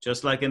 guys,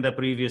 just like in the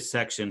previous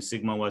section,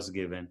 sigma was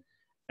given.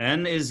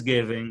 N is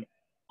given.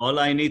 All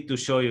I need to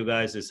show you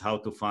guys is how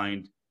to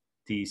find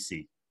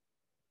TC,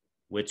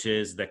 which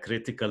is the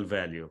critical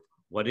value.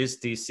 What is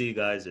TC,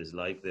 guys, is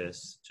like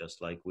this,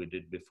 just like we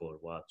did before.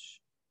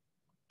 Watch.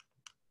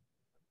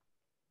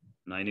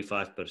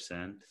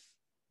 95%.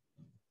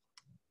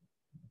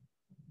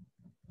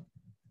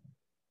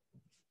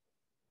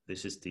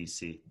 This is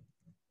TC.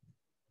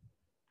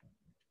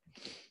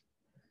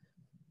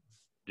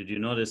 Did you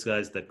notice,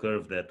 guys, the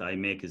curve that I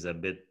make is a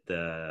bit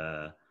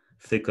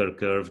thicker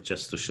curve,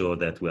 just to show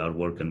that we are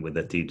working with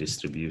the T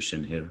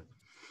distribution here.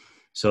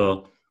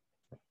 So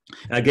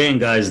again,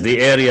 guys, the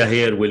area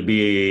here will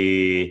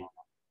be,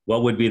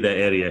 what would be the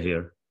area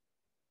here?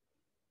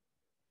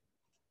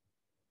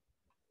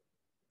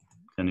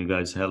 Can you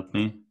guys help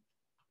me?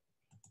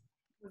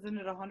 Isn't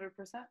it 100%?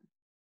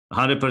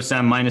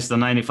 100% minus the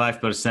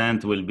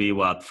 95% will be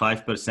what?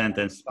 5%,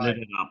 and split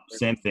it up,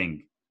 same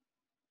thing.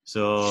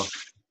 So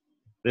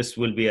this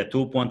will be a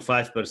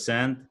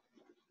 2.5%,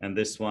 and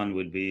this one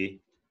will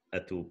be a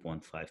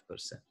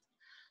 2.5%.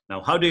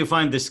 Now, how do you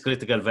find this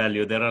critical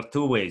value? There are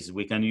two ways.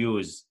 We can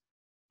use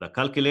the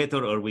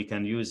calculator, or we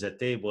can use a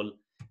table,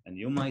 and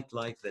you might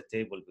like the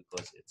table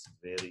because it's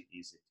very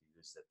easy to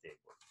use the table.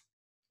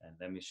 And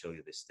let me show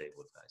you this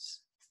table, guys.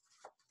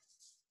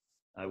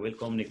 I will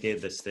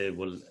communicate this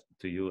table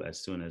to you as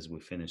soon as we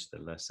finish the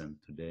lesson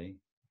today.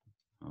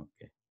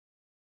 Okay.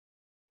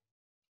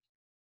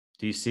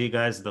 Do you see,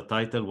 guys, the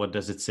title? What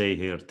does it say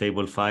here?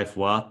 Table 5,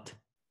 what?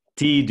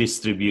 T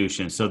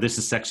distribution. So this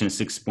is section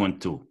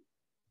 6.2.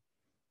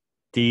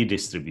 T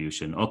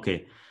distribution.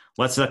 Okay.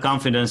 What's the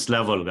confidence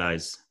level,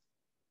 guys?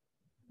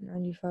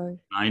 95.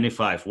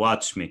 95,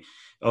 watch me.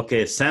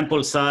 Okay,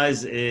 sample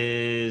size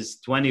is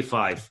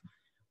 25.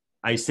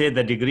 I said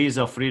the degrees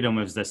of freedom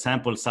is the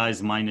sample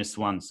size minus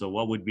 1. So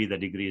what would be the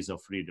degrees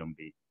of freedom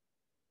be?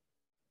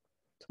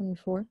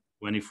 24.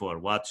 24.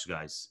 Watch,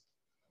 guys.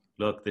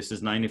 Look, this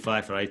is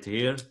 95 right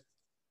here.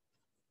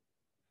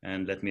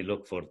 And let me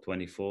look for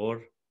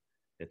 24.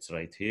 It's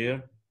right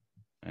here.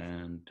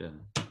 And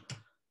I'm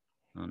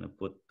going to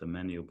put the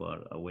menu bar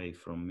away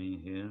from me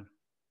here.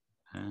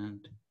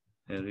 And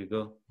here we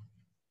go.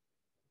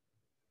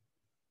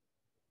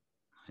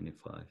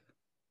 95.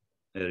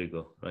 There you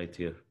go, right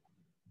here.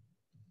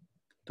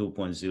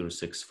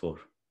 2.064.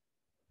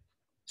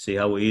 See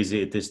how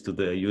easy it is to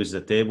use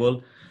the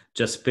table?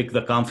 Just pick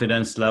the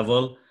confidence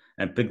level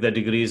and pick the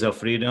degrees of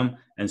freedom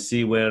and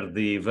see where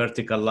the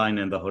vertical line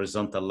and the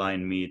horizontal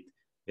line meet.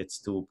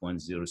 It's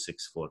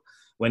 2.064.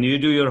 When you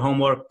do your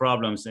homework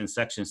problems in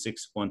section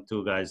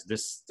 6.2, guys,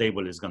 this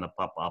table is gonna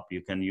pop up.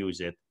 You can use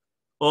it,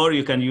 or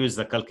you can use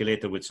the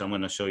calculator, which I'm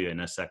gonna show you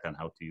in a second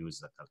how to use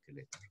the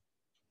calculator.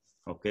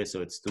 Okay,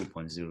 so it's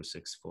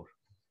 2.064.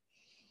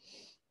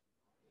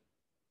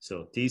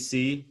 So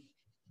TC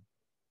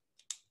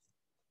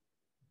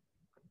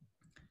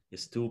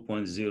is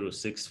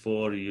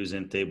 2.064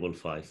 using table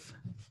 5.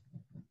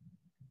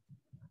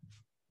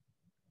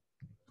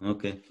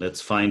 Okay,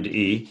 let's find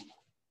E.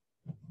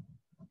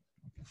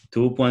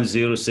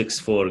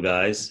 2.064,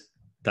 guys,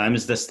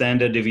 times the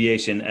standard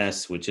deviation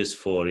S, which is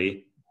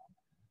 40,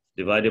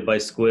 divided by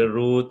square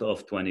root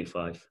of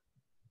 25.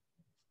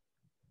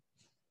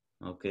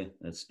 Okay,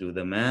 let's do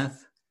the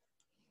math.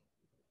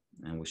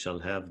 And we shall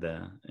have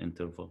the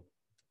interval.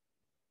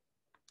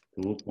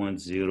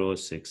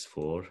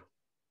 2.064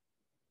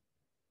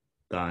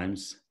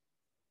 times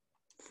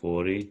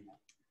 40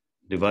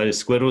 divided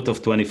square root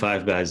of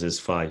 25, guys, is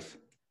 5.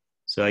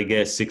 So I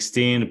get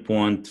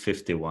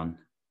 16.51.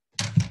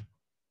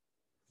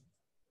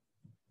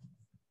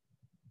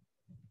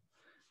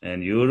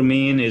 And your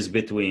mean is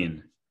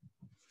between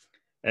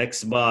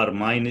X bar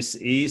minus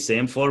E,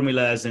 same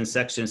formula as in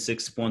section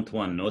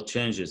 6.1, no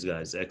changes,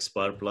 guys. X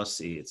bar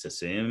plus E, it's the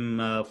same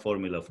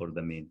formula for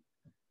the mean.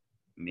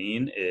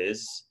 Mean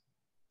is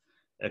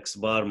X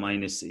bar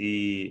minus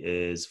E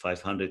is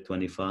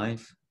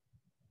 525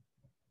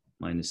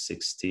 minus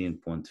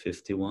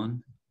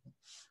 16.51,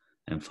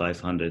 and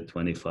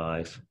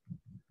 525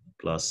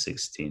 plus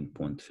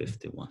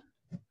 16.51.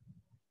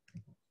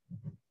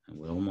 And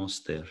we're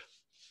almost there.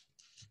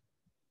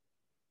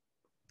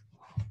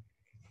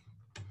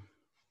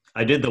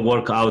 I did the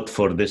workout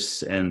for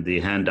this and the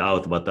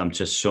handout, but I'm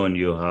just showing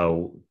you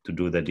how to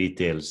do the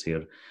details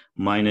here.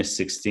 Minus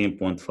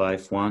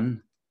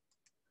 16.51,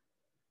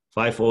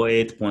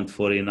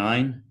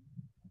 508.49.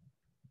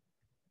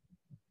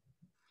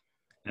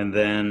 And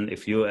then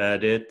if you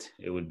add it,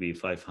 it would be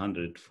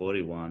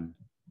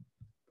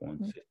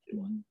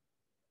 541.51.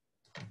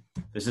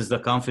 This is the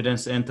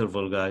confidence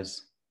interval,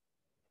 guys.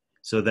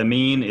 So the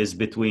mean is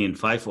between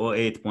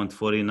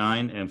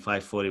 508.49 and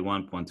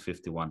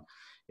 541.51.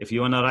 If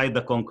you want to write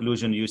the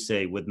conclusion, you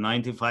say with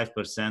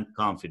 95%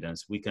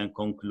 confidence, we can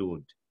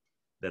conclude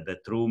that the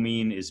true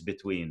mean is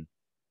between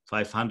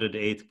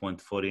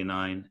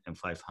 508.49 and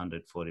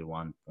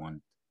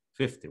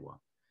 541.51.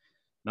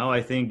 Now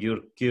I think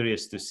you're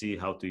curious to see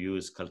how to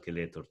use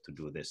calculator to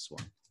do this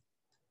one.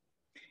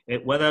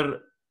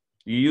 Whether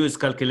you use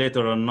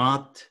calculator or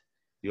not,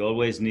 you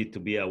always need to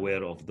be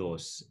aware of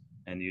those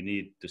and you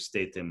need to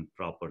state them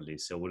properly.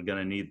 So we're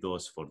gonna need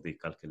those for the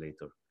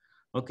calculator.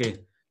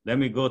 Okay. Let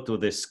me go to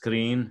the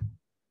screen,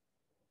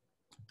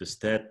 the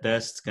stat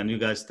test. Can you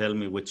guys tell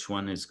me which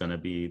one is going to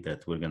be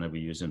that we're going to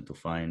be using to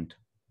find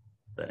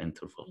the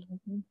interval?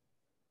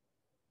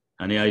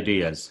 Any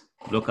ideas?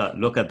 Look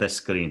at the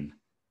screen.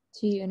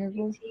 T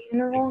interval.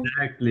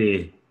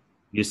 Exactly.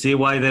 You see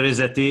why there is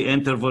a T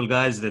interval,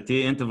 guys? The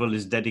T interval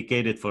is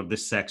dedicated for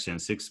this section,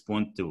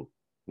 6.2,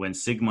 when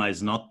sigma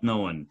is not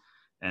known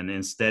and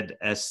instead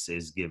S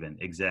is given.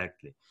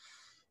 Exactly.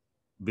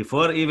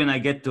 Before even I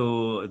get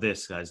to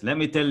this, guys, let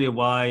me tell you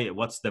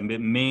what's the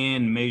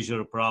main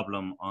major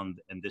problem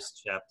in this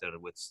chapter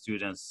with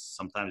students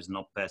sometimes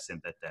not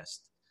passing the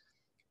test.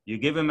 You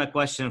give them a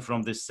question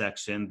from this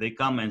section, they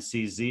come and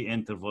see Z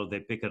interval, they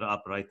pick it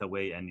up right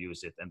away and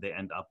use it, and they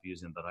end up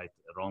using the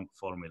wrong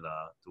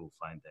formula to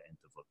find the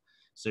interval.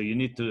 So you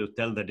need to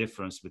tell the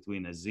difference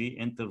between a Z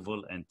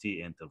interval and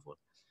T interval.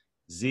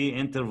 Z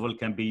interval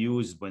can be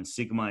used when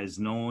sigma is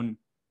known.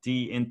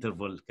 T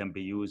interval can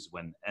be used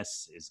when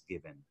S is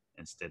given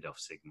instead of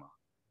sigma.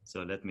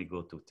 So let me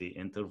go to T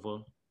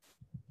interval.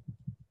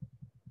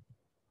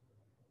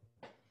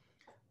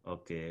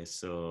 Okay,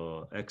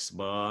 so X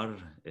bar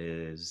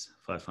is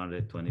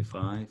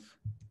 525,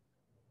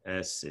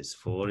 S is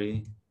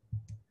 40,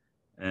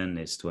 N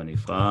is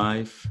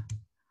 25,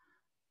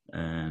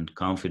 and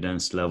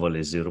confidence level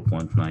is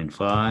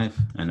 0.95.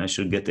 And I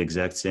should get the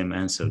exact same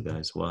answer,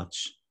 guys,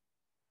 watch.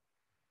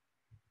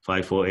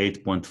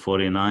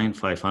 508.49,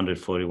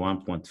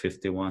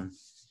 541.51.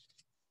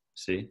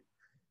 See?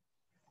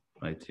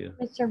 Right here.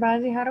 Mr.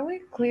 Bazzi, how do we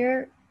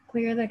clear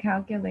the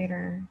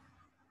calculator?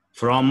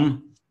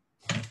 From,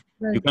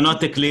 you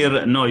cannot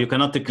clear, no, you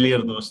cannot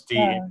clear those T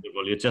Yeah.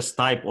 interval. You just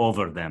type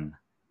over them.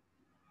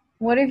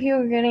 What if you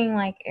were getting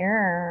like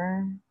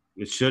error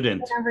It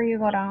shouldn't. whenever you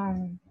go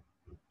down?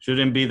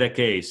 Shouldn't be the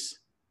case.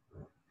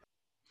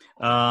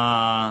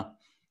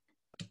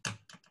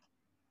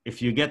 If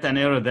you get an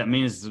error, that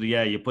means,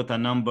 yeah, you put a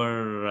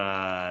number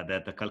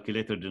that the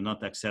calculator did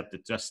not accept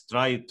it. Just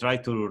try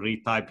to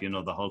retype, you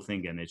know, the whole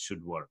thing, and it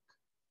should work.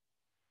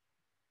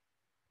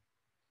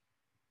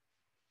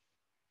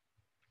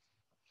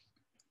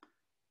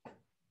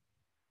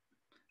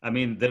 I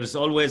mean, there's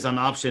always an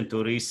option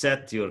to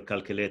reset your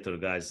calculator,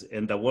 guys.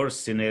 In the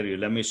worst scenario,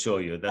 let me show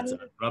you. That's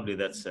probably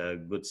that's a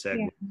good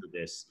segue to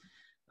this.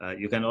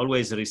 You can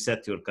always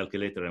reset your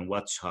calculator, and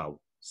watch how.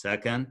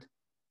 Second,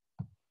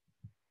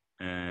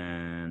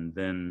 and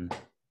then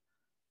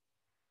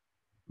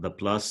the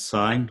plus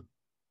sign.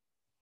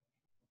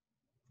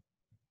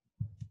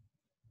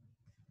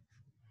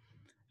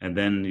 And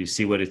then you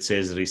see where it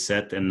says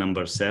reset in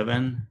number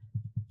 7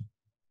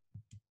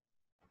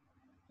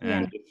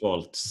 and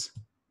defaults.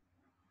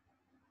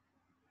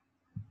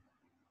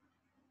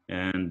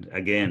 And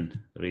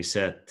again,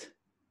 reset.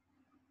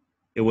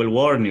 It will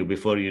warn you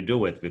before you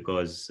do it,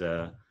 because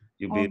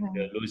you'll be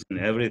losing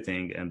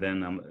everything. And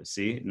then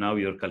see, now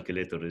your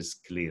calculator is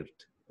cleared.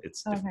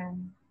 It's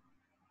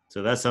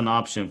so that's an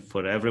option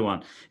for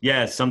everyone.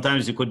 Yeah,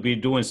 sometimes you could be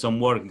doing some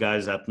work,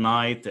 guys, at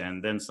night,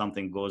 and then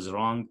something goes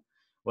wrong.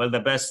 Well, the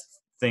best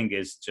thing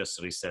is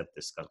just reset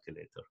this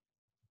calculator.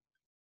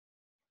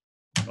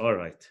 All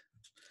right.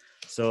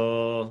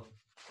 So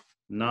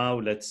now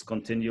let's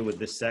continue with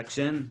this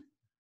section.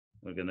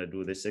 We're going to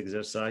do this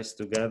exercise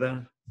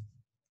together.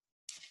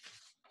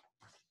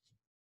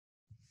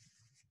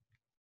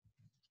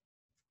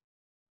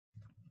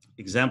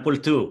 Example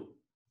 2.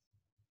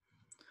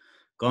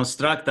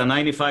 Construct a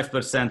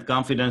 95%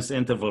 confidence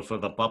interval for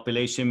the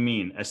population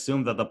mean.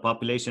 Assume that the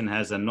population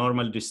has a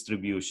normal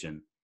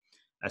distribution.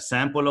 A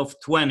sample of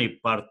 20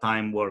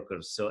 part-time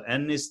workers. So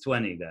N is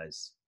 20,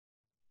 guys.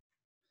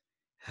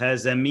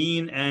 Has a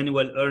mean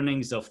annual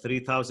earnings of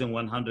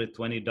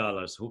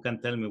 $3,120. Who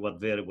can tell me what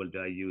variable do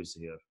I use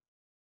here?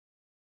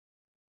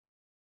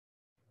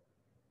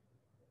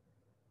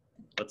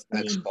 What's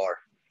X bar.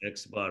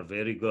 X bar,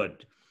 very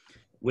good.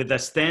 With a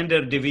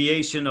standard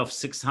deviation of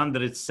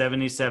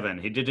 677.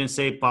 He didn't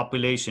say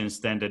population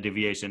standard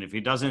deviation. If he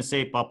doesn't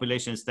say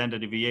population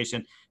standard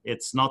deviation,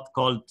 it's not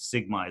called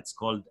sigma, it's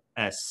called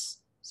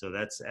S. So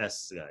that's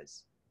S,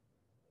 guys.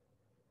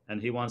 And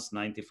he wants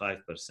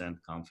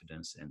 95%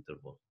 confidence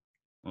interval.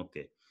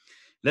 Okay.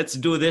 Let's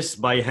do this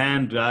by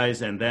hand,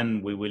 guys, and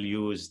then we will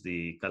use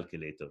the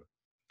calculator.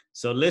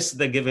 So list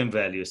the given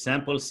value.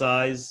 Sample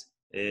size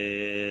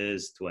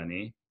is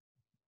 20.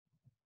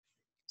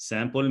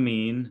 Sample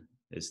mean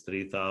is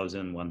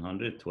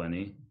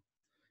 3,120.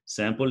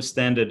 Sample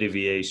standard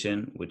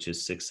deviation, which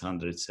is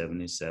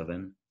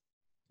 677.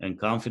 And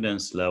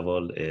confidence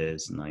level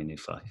is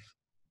 95.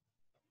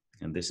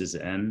 And this is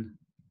N,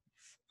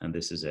 and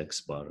this is X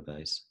bar,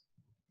 guys.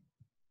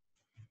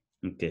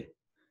 Okay.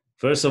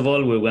 First of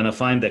all, we're going to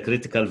find the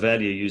critical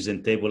value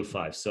using table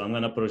 5. So I'm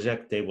going to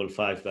project table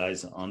 5,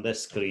 guys, on the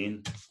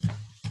screen.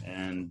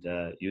 And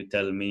you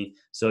tell me.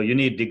 So you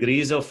need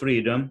degrees of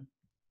freedom,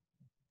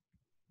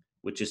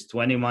 which is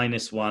 20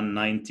 minus 1,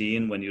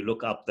 19, when you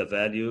look up the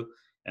value.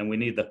 And we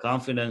need the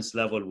confidence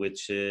level,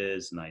 which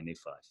is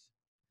 95.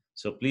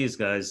 So please,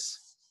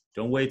 guys,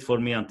 don't wait for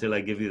me until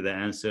I give you the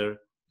answer.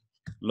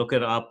 Look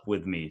it up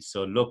with me.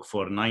 So look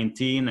for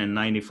 19 and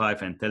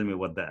 95 and tell me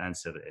what the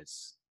answer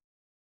is.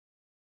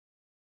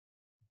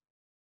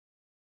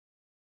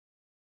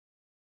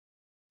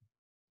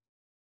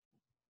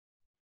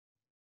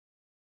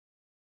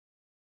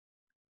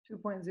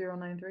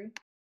 $2.093.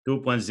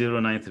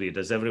 2.093.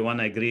 Does everyone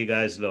agree,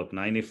 guys? Look,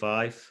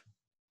 95,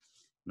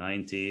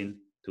 19,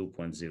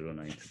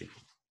 2.093.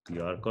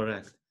 You are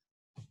correct.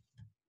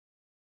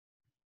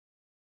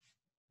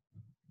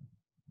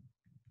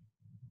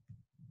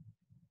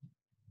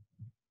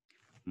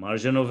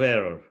 Margin of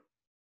error.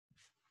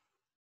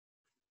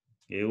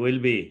 It will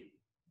be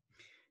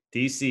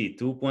TC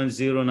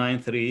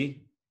 2.093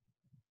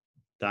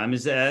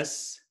 times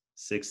S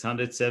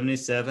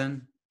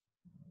 677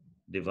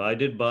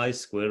 divided by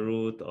square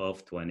root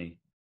of 20.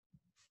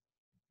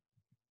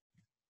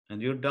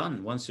 And you're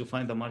done. Once you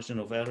find the margin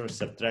of error,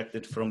 subtract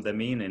it from the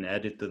mean and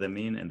add it to the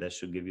mean, and that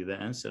should give you the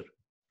answer.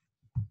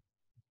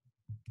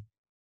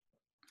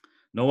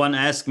 No one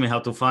asked me how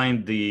to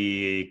find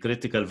the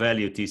critical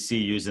value TC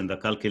using the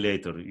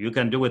calculator. You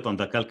can do it on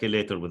the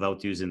calculator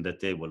without using the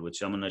table,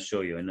 which I'm going to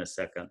show you in a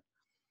second.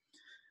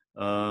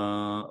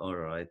 All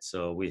right,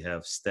 so we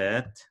have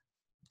stat,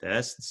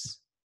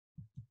 tests,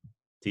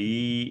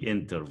 T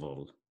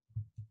interval.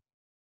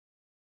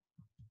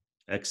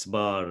 X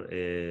bar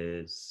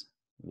is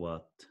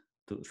what?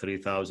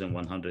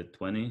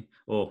 3,120.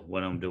 Oh,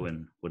 what I'm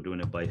doing, we're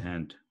doing it by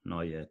hand.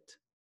 Not yet.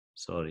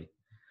 Sorry.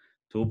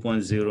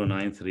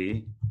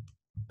 2.093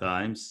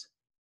 times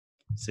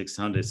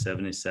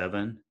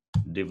 677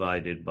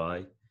 divided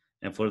by,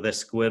 And for the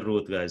square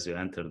root, guys, you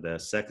enter the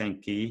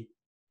second key,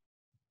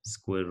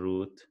 square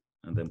root,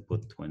 and then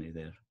put 20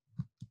 there.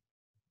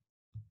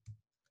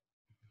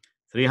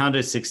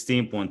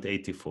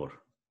 316.84.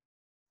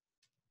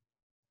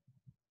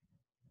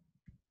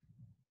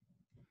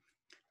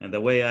 And the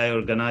way I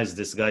organized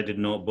this guided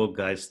notebook,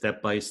 guys,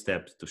 step by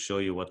step to show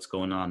you what's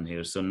going on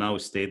here. So now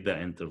state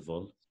the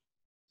interval.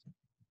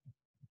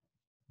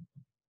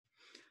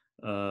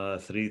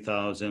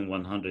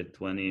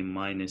 3,120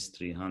 minus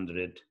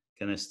 300.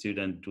 Can a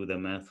student do the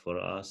math for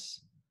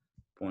us?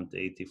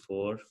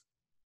 0.84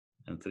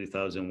 and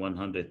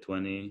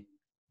 3,120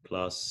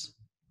 plus.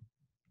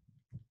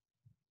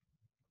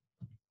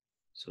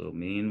 So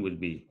mean will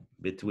be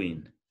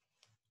between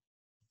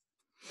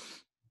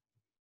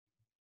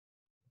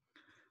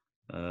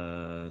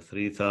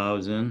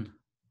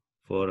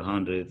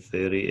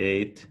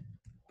 3,438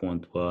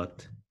 point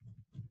what?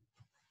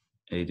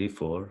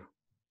 84.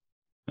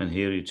 And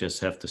here you just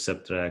have to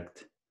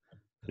subtract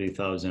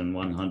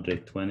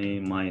 3,120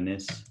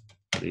 minus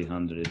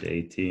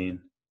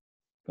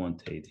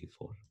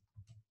 318.84.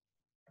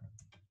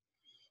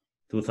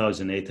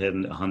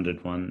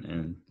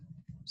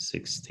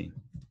 2,801.16.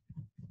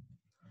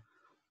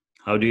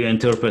 How do you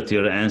interpret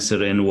your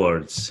answer in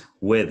words?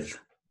 With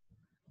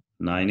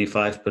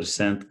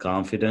 95%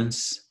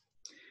 confidence,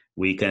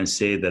 we can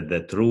say that the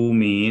true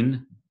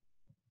mean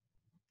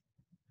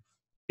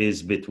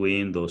is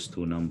between those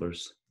two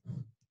numbers,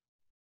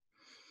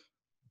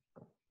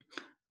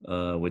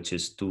 which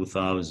is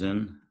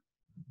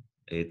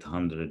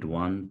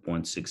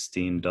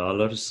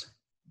 $2,801.16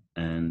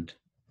 and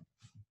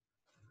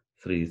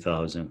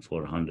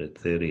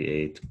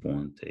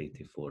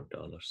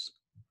 $3,438.84.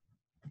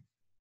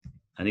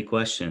 Any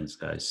questions,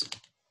 guys?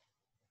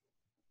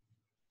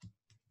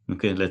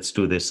 Okay, let's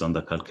do this on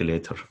the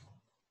calculator.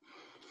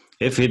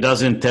 If he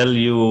doesn't tell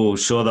you,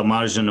 show the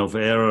margin of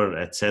error,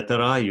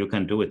 etc., you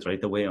can do it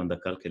right away on the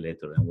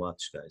calculator and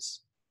watch,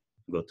 guys.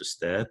 Go to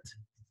stat,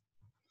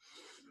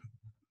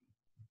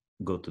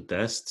 go to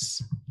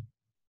tests,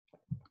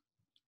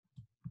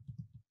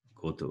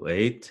 go to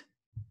 8,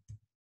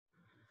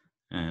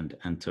 and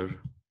enter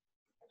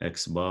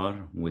X bar,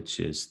 which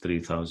is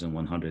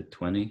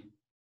 3,120.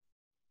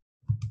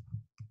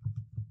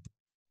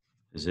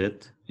 Is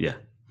it? Yeah.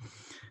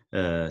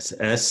 S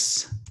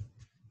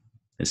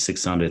is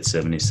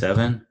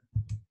 677.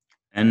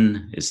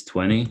 N is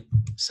 20,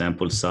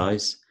 sample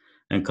size,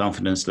 and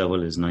confidence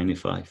level is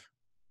 95.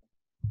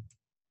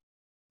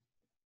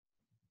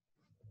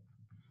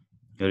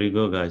 Here you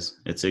go, guys.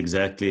 It's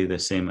exactly the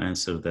same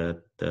answer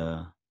that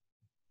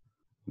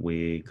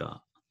we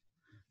got.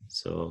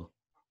 So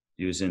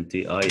using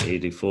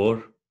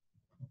TI-84,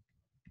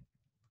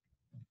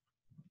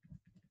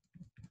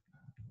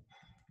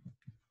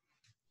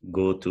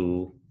 go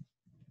to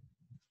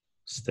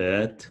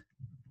stat,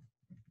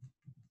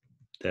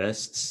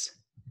 tests,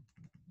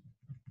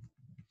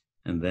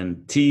 and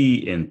then T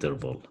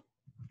interval.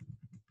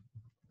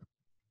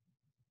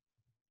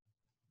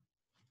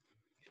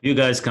 You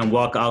guys can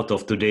walk out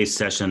of today's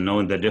session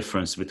knowing the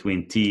difference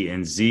between T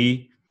and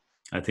Z.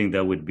 I think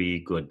that would be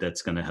good.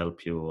 That's going to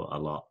help you a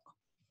lot.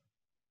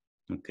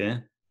 Okay.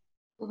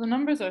 Well, the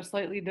numbers are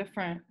slightly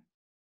different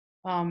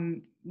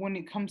when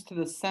it comes to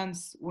the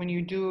sense when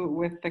you do it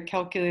with the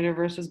calculator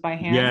versus by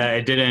hand. Yeah,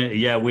 it didn't.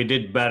 Yeah, we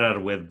did better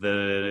with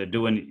the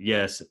doing.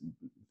 Yes,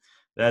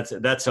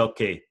 that's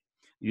okay.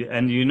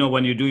 And you know,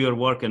 when you do your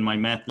work in my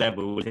math lab,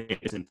 we will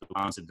take this into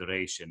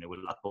consideration. It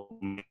will not.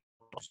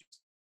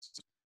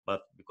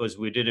 But because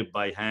we did it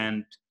by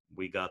hand,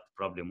 we got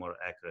probably more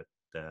accurate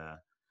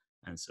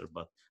answer.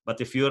 But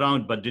if you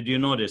round, but did you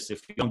notice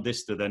if you round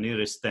this to the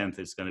nearest tenth,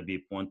 it's going to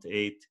be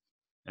 0.8,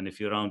 and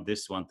if you round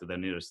this one to the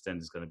nearest tenth,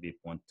 it's going to be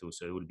 0.2.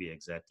 So it will be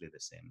exactly the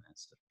same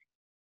answer.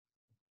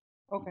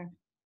 Okay.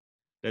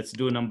 Let's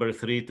do number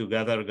 3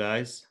 together,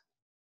 guys.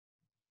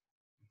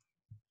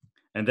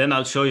 And then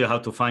I'll show you how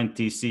to find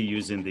TC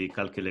using the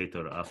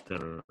calculator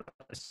after.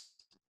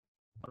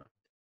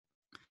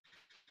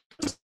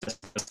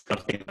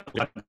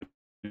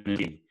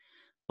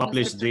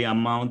 Publish the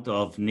amount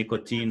of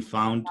nicotine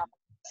found.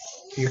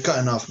 You're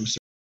cutting off, Mr.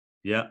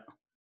 Yeah.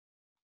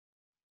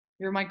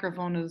 Your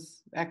microphone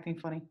is acting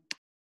funny.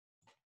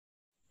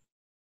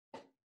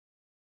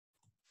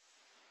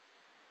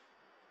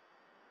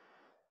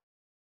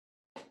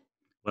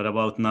 What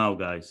about now,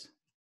 guys?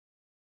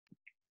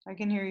 I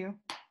can hear you.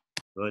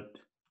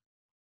 Good.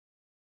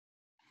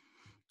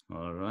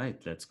 All right,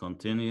 let's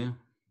continue.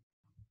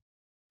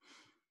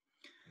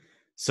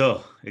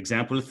 So,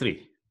 example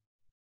 3.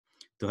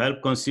 To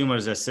help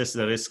consumers assess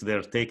the risk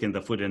they're taking,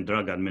 the Food and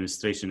Drug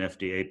Administration,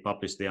 FDA,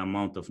 published the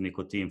amount of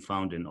nicotine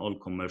found in all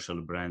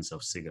commercial brands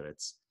of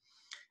cigarettes.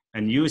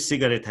 A new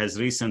cigarette has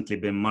recently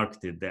been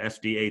marketed. The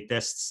FDA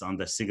tests on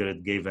the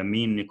cigarette gave a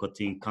mean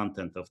nicotine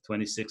content of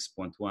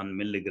 26.1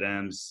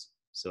 milligrams,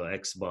 so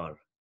X bar,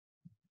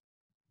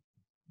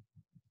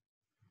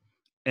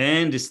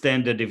 and a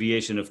standard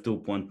deviation of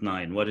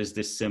 2.9. What is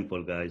this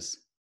simple, guys?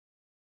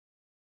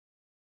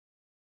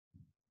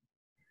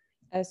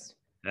 S.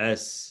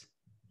 S.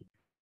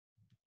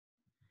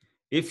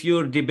 if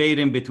you're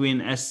debating between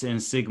S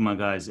and sigma,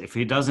 guys, if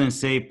he doesn't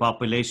say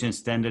population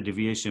standard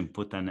deviation,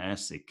 put an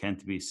S. It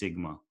can't be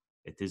sigma.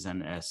 It is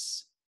an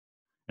S.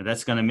 And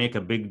that's going to make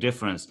a big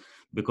difference,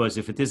 because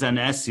if it is an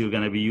S, you're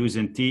going to be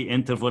using T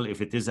interval.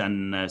 If it is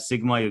an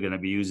sigma, you're going to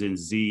be using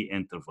Z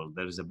interval.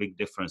 There is a big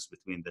difference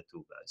between the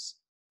two, guys.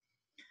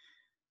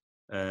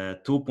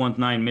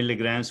 2.9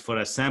 milligrams for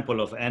a sample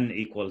of N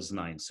equals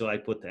 9. So I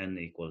put N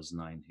equals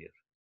 9 here.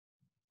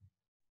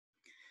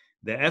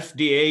 The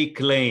FDA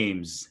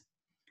claims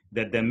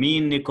that the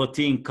mean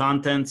nicotine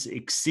contents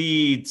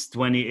exceeds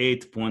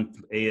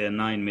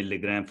 28.9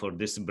 milligram for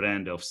this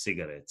brand of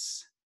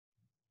cigarettes.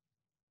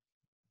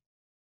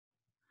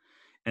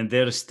 And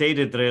their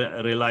stated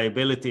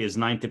reliability is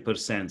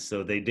 90%.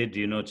 So they did,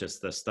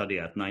 just a study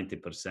at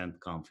 90%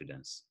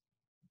 confidence.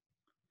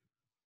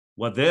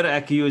 What they're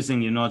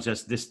accusing,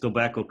 just this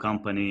tobacco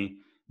company,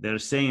 they're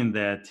saying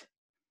that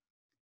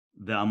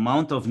the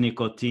amount of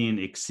nicotine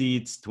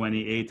exceeds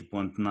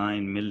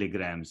 28.9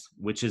 milligrams,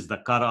 which is the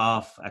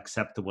cutoff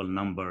acceptable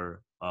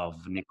number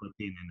of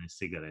nicotine in the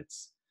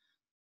cigarettes.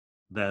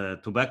 The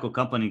tobacco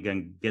company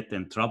can get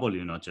in trouble,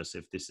 just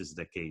if this is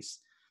the case.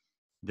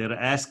 They're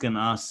asking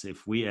us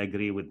if we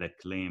agree with the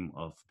claim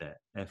of the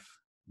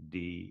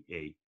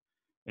FDA.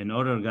 In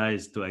order,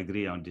 guys, to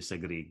agree or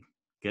disagree,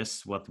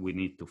 guess what we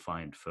need to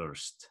find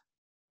first?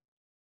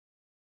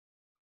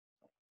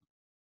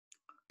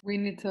 We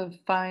need to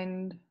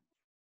find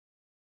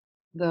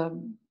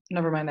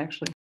never mind,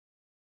 actually.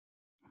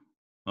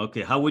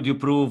 Okay, how would you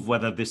prove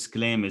whether this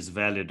claim is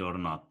valid or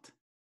not?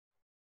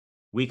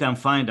 We can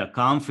find a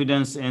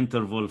confidence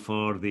interval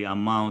for the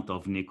amount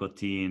of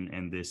nicotine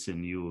in this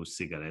new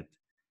cigarette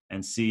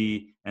and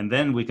see, and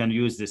then we can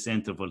use this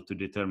interval to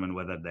determine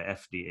whether the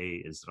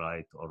FDA is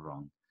right or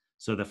wrong.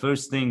 So the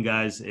first thing,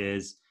 guys,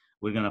 is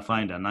we're gonna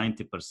find a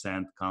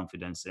 90%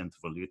 confidence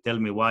interval. You tell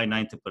me why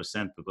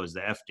 90%? Because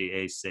the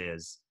FDA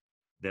says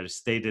their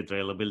stated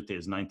reliability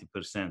is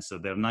 90%. So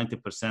they're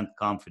 90%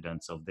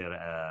 confidence of their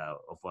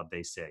of what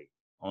they say,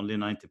 only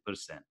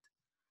 90%.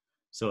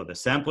 So the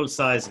sample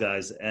size,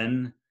 guys,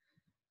 N.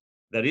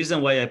 The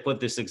reason why I put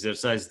this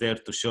exercise there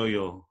to show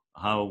you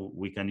how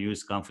we can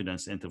use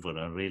confidence interval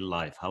in real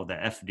life, how the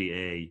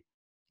FDA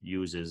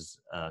uses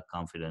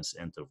confidence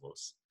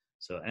intervals.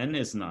 So N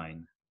is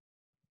 9.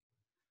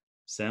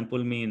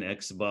 Sample mean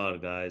X bar,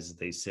 guys,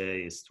 they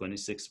say is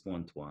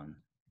 26.1.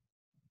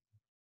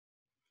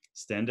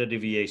 Standard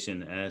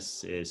deviation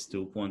S is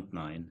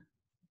 2.9.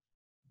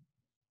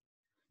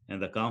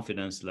 And the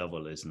confidence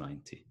level is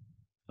 90.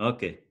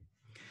 Okay.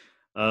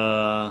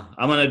 I'm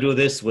gonna do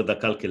this with the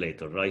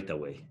calculator right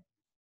away.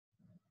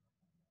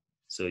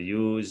 So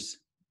use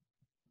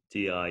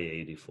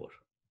TI-84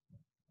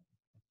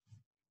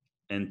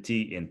 and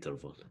T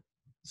interval.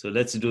 So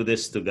let's do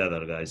this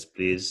together, guys,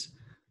 please,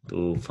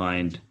 to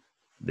find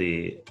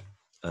the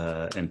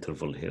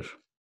interval here.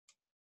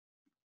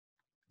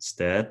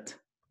 Stat,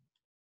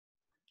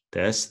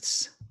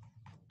 tests,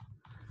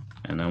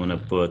 and I'm gonna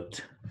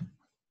put,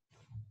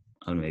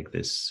 I'll make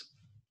this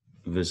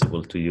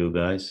visible to you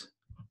guys,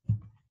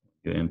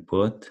 your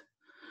input,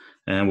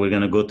 and we're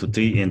gonna go to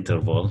T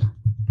interval.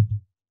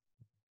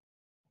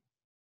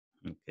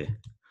 Okay,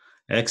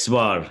 X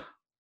bar,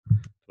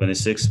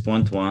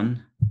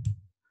 26.1,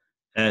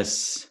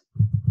 S,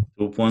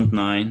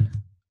 2.9,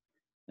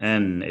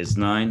 N is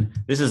 9.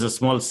 This is a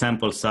small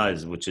sample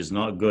size, which is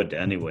not good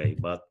anyway,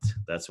 but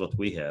that's what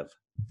we have,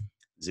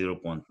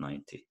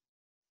 0.90.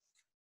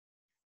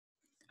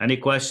 Any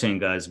question,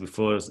 guys,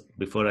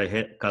 before I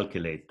hit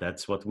calculate?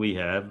 That's what we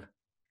have.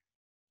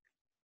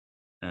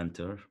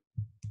 Enter.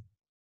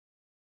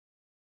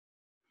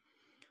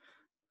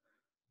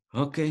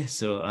 Okay,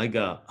 so I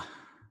got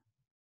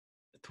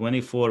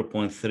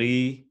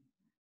 24.3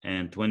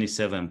 and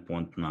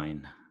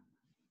 27.9.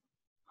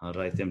 I'll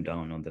write them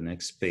down on the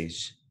next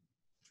page.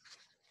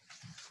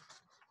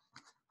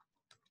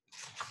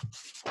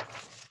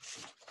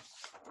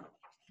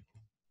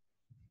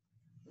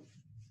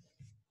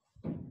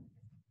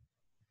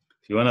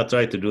 If you want to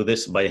try to do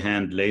this by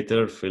hand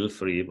later, feel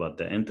free, but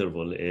the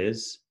interval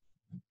is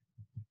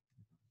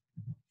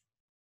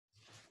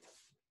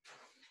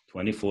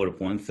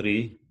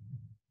 24.3.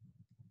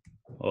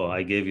 Oh,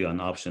 I gave you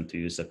an option to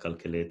use a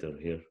calculator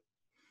here.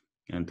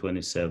 And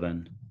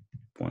 27.9.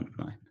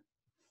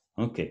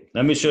 Okay,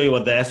 let me show you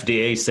what the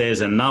FDA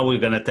says, and now we're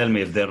going to tell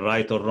me if they're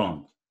right or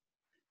wrong.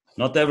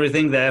 Not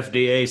everything the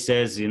FDA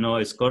says,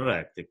 is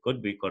correct. It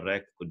could be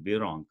correct, could be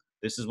wrong.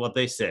 This is what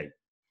they say.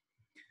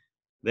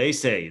 They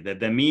say that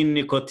the mean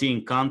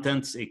nicotine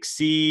contents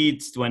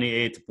exceeds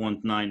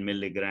 28.9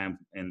 milligram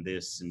in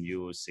this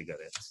new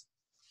cigarette.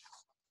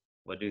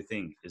 What do you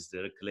think? Is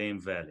their claim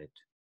valid?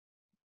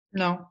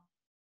 No,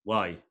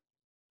 Why?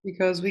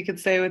 because we could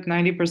say with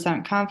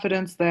 90%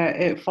 confidence that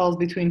it falls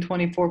between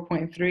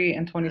 24.3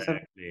 and 27.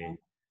 Exactly.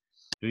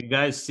 Do you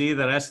guys see,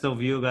 the rest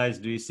of you guys,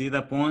 do you see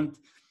the point?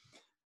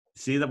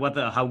 See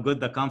how good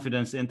the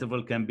confidence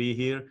interval can be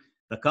here?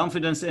 The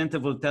confidence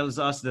interval tells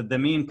us that the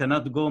mean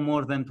cannot go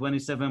more than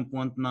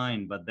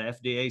 27.9, but the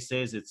FDA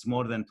says it's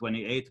more than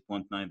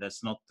 28.9.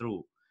 That's not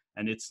true.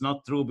 And it's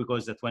not true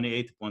because the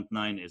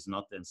 28.9 is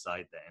not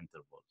inside the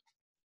interval.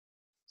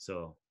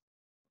 So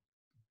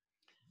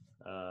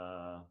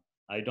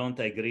I don't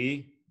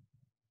agree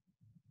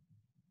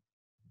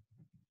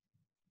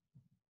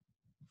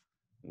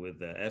with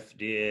the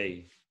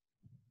FDA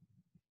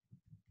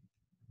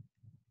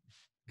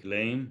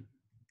claim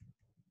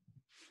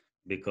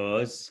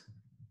because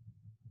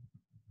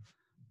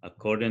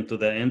according to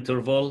the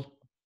interval,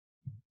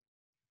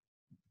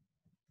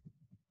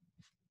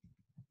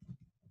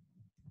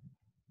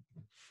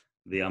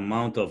 the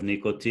amount of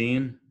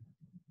nicotine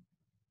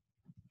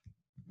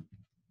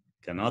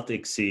cannot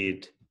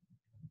exceed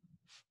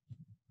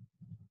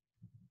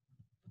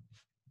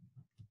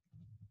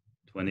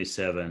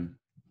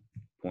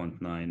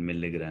 27.9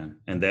 milligram.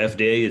 And the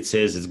FDA, it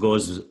says it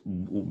goes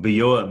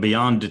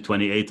beyond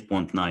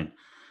 28.9.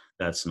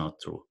 That's not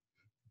true.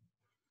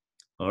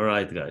 All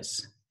right,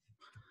 guys.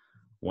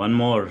 One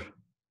more.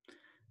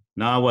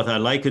 Now, what I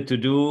like it to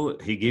do,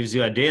 he gives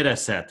you a data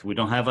set. We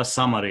don't have a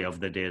summary of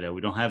the data.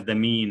 We don't have the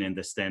mean and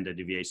the standard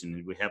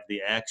deviation. We have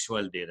the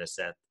actual data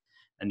set,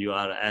 and you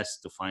are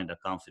asked to find a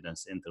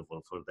confidence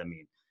interval for the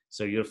mean.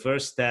 So your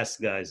first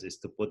task, guys, is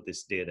to put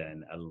this data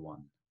in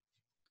L1.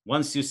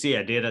 Once you see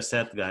a data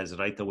set, guys,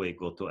 right away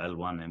go to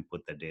L1 and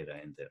put the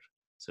data in there.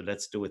 So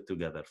let's do it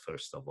together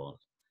first of all.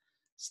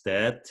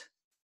 Stat,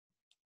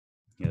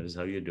 here's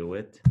how you do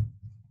it.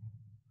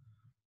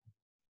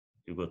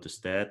 You go to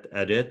stat,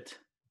 edit,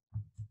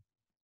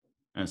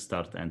 and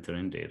start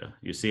entering data.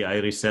 You see, I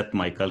reset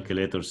my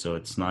calculator so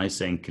it's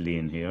nice and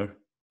clean here.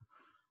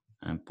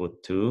 And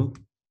put 2,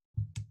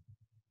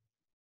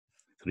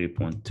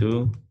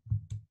 3.2,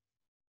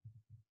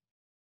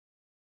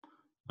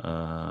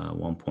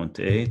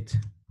 1.8,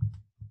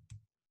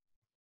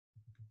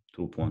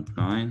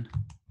 2.9,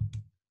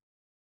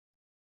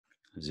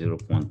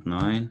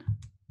 0.9,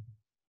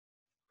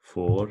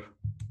 4.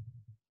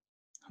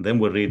 Then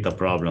we'll read the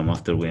problem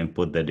after we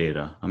input the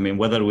data. I mean,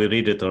 whether we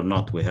read it or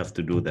not, we have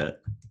to do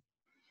that.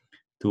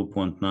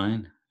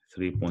 2.9,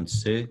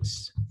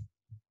 3.6,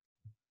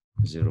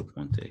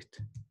 0.8.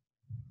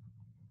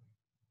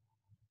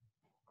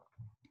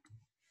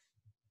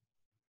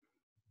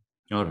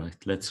 All right,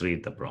 let's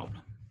read the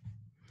problem.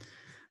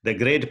 The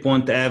grade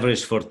point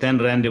average for 10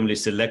 randomly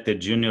selected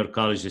junior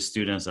college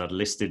students are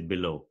listed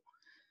below.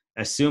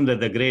 Assume that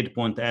the grade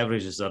point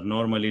averages are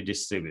normally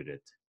distributed.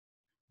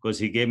 Because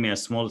he gave me a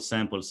small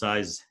sample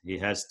size, he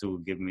has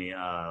to give me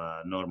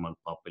a normal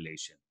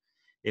population.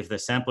 If the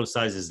sample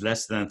size is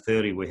less than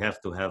 30, we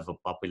have to have a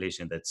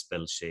population that's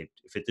bell-shaped.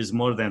 If it is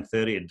more than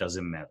 30, it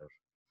doesn't matter.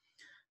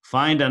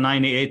 Find a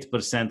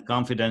 98%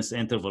 confidence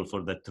interval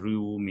for the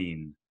true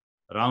mean.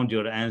 Round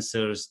your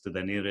answers to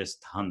the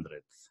nearest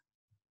hundredth.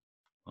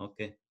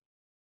 Okay.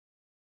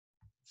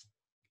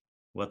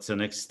 What's the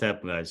next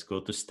step, guys?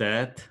 Go to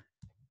stat,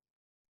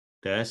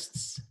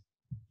 tests,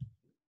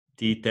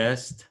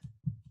 t-test,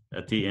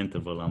 a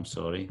t-interval, I'm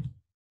sorry.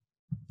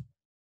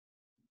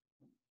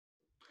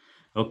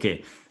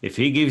 Okay, if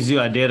he gives you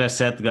a data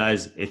set,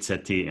 guys, it's a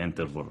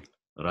t-interval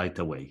right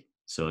away.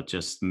 So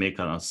just make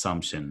an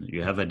assumption.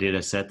 You have a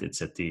data set,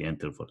 it's a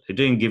t-interval. It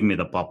didn't give me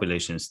the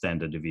population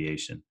standard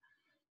deviation.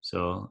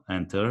 So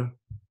enter.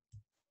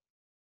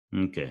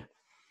 Okay.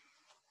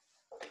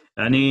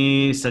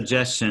 Any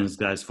suggestions,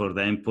 guys, for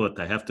the input?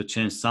 I have to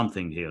change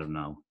something here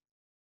now.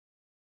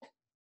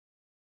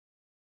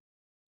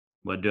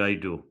 What do I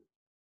do?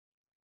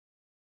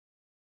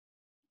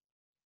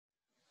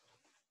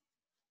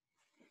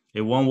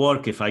 It won't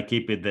work if I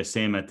keep it the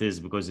same as it is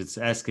because it's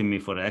asking me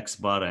for X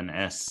bar and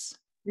S.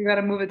 You got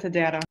to move it to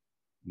data.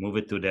 Move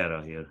it to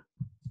data here.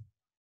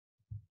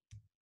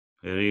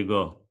 Here you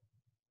go.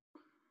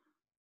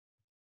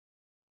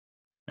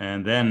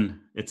 And then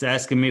it's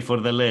asking me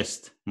for the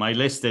list. My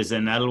list is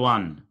in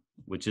L1,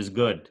 which is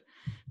good.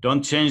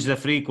 Don't change the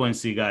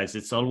frequency, guys.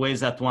 It's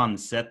always at 1,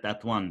 set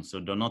at 1. So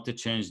do not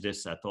change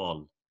this at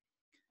all.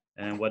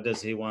 And what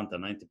does he want? A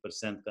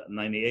 90%,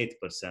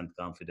 98%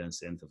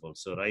 confidence interval.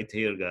 So right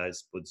here,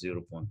 guys, put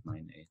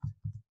 0.98.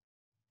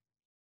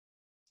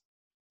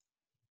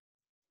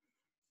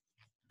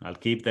 I'll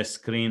keep the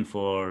screen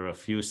for a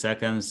few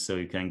seconds so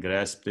you can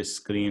grasp this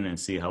screen and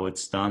see how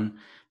it's done.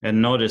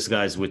 And notice,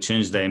 guys, we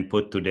changed the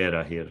input to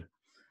data here.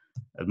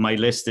 My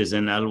list is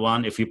in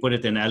L1. If you put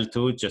it in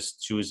L2,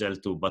 just choose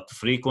L2. But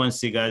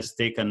frequency, guys,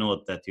 take a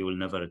note that you will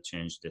never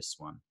change this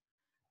one.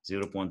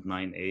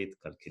 0.98,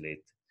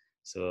 calculate.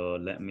 So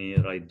let me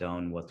write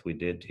down what we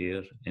did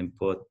here.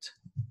 Input,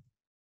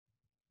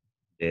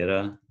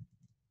 data,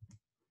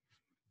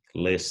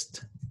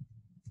 list,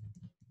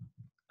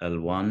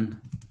 L1,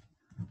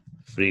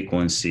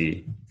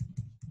 frequency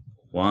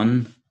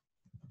 1,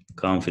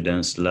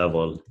 confidence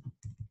level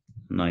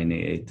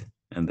 98,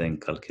 and then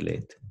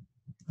calculate.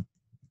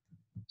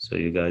 So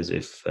you guys,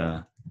 if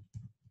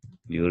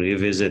you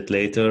revisit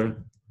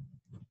later,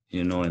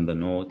 you know in the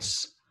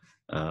notes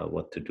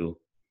what to do.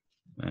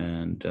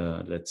 And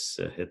let's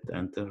hit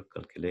enter,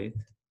 calculate.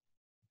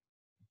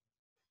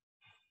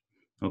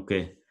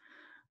 Okay,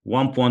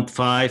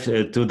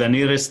 1.5 to the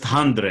nearest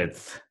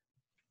hundredth.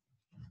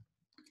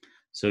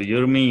 So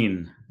your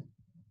mean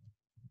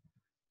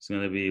is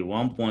going to be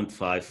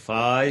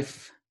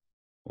 1.55.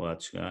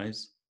 Watch,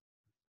 guys.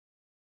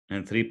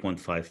 And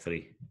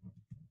 3.53.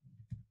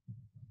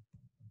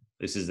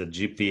 This is the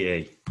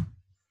GPA.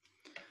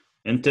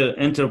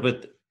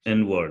 Interpret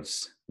in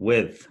words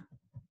with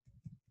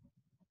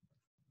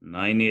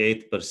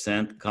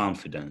 98%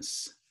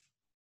 confidence.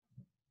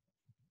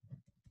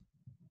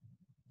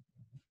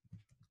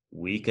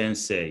 We can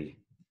say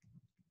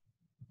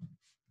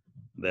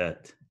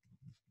that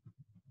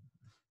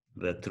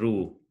the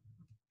true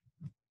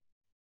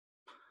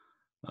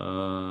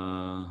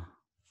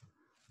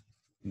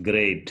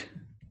grade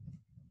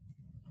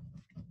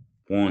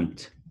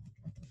point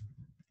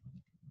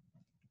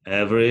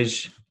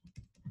average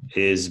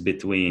is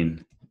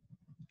between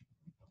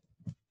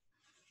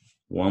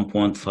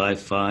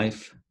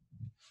 1.55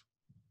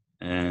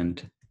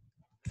 and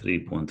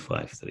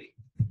 3.53.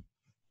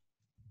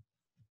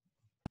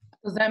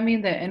 Does that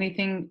mean that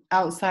anything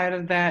outside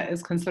of that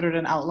is considered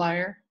an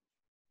outlier?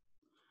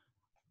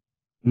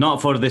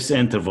 Not for this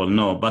interval,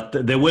 no,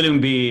 but there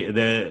wouldn't be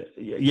very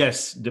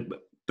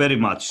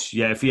much.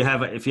 Yeah, if you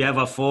have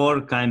a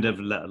 4, kind of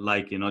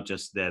like,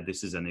 just there,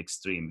 this is an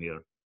extreme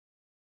here.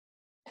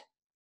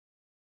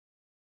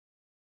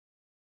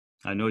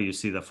 I know you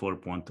see the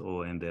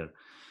 4.0 in there.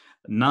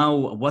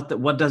 Now,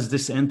 what does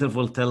this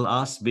interval tell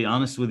us? Be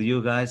honest with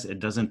you guys,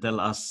 it doesn't tell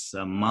us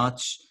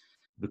much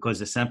because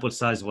the sample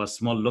size was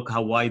small. Look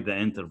how wide the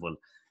interval.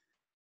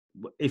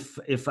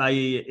 If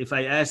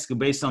I ask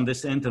based on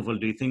this interval,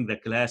 do you think the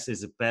class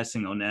is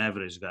passing on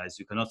average, guys?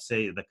 You cannot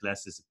say the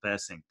class is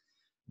passing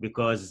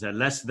because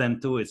less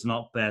than 2 it's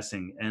not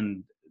passing,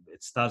 and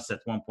it starts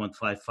at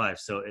 1.55.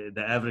 So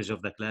the average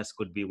of the class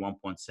could be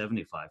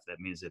 1.75. That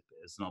means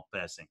it's not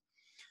passing.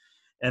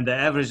 And the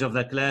average of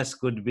the class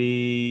could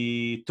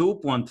be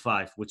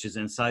 2.5, which is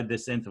inside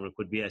this interval,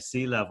 could be a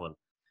C level.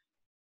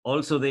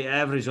 Also, the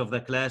average of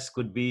the class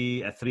could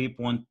be a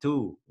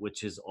 3.2,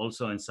 which is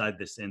also inside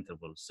this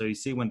interval. So you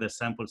see, when the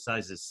sample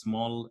size is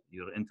small,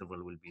 your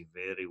interval will be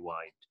very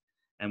wide.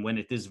 And when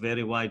it is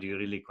very wide, you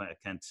really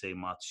can't say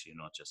much,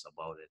 just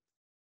about it.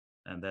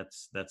 And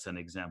that's an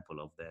example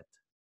of that.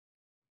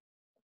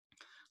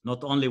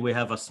 Not only we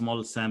have a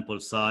small sample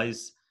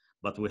size,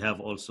 but we have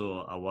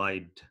also a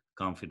wide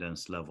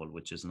confidence level,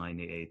 which is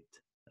 98%.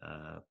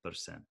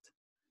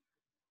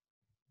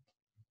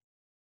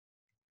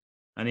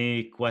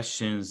 Any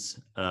questions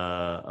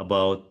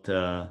about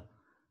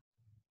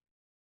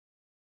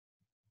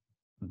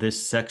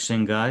this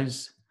section,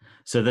 guys?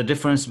 So the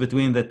difference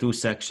between the two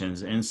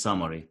sections, in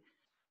summary,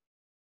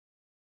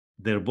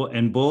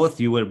 in both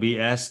you will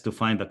be asked to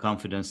find the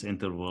confidence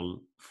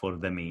interval for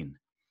the mean.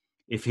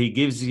 If he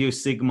gives you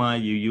sigma,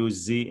 you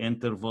use Z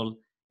interval.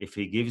 If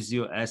he gives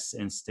you S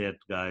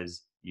instead,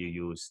 guys, you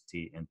use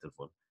T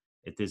interval.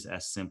 It is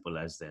as simple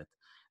as that.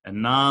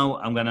 And now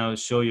I'm gonna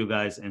show you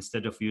guys,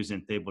 instead of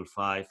using table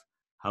 5,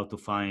 how to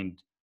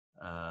find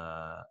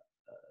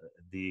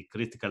the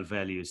critical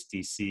values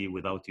TC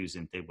without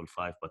using table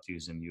 5, but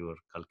using your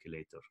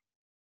calculator.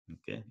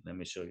 Okay, let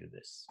me show you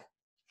this.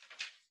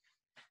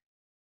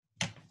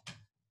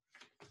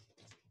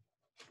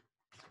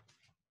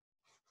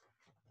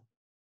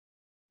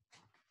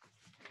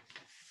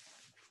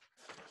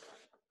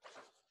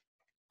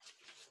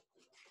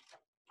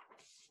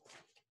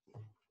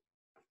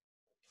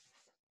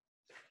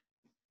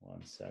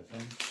 One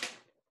second.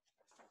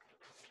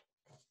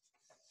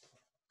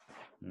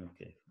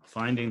 Okay,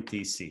 finding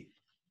TC.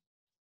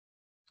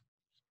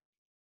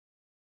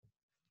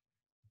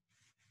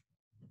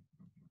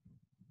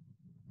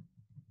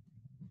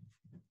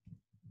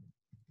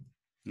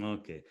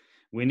 Okay,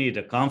 we need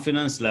a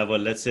confidence level.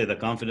 Let's say the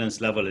confidence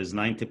level is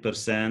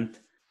 90%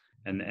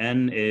 and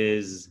N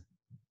is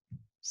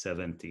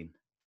 17.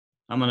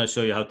 I'm gonna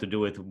show you how to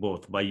do it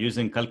both by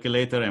using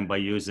calculator and by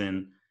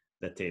using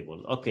the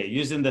table. Okay,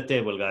 using the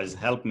table, guys,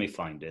 help me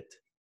find it.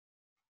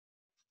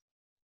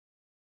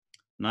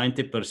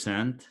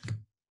 90%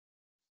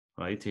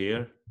 right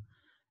here.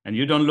 And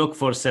you don't look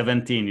for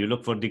 17, you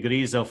look for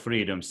degrees of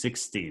freedom,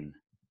 16.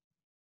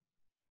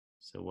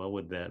 So what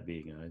would that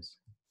be, guys?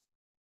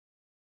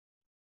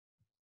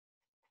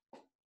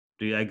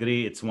 Do you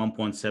agree it's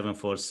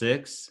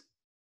 1.746?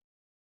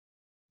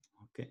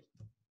 Okay,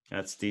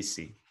 that's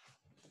TC.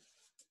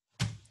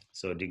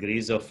 So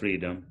degrees of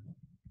freedom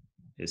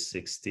is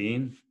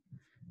 16.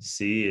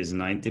 C is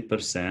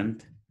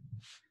 90%.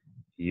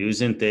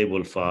 Using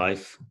table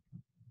 5,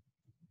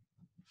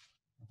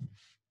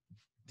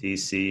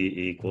 TC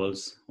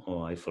equals,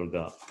 oh, I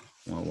forgot.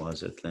 What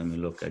was it? Let me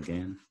look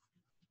again.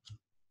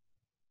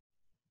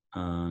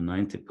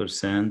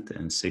 90%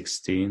 and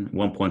 16,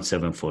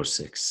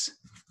 1.746.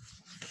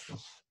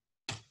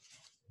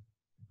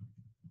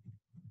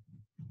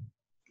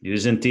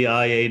 Using TI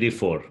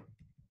 84.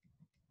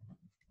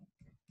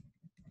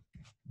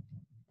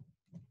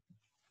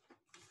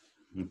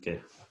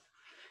 Okay.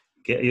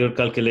 Get your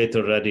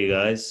calculator ready,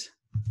 guys.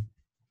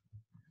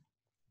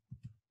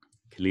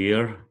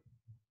 Clear.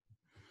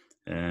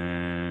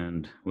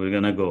 And we're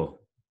gonna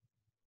go.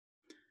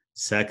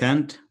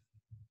 Second,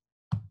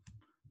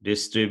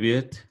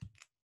 distribute.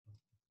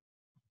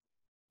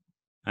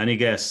 Any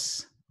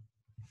guess?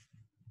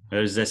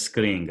 Here's the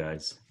screen,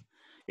 guys.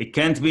 It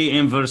can't be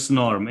inverse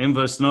norm.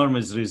 Inverse norm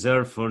is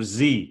reserved for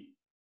Z.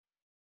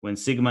 When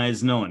sigma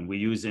is known, we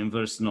use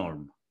inverse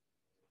norm.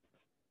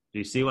 Do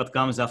you see what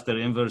comes after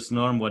inverse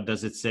norm? What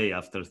does it say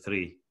after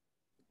 3?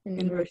 An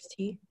inverse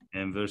T.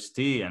 Inverse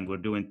T, and we're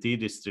doing T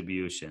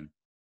distribution.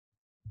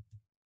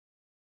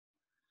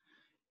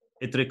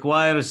 It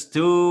requires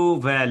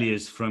 2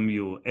 values from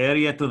you,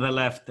 area to the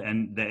left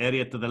and the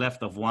area to the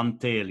left of one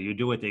tail. You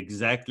do it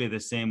exactly the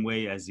same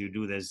way as you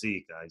do the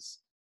Z, guys.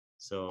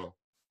 So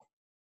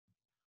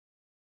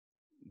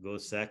go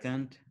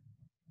second,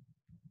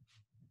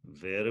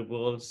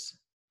 variables,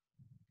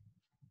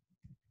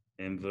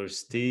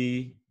 inverse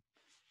T,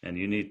 and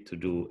you need to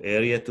do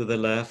area to the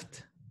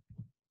left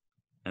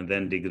and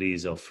then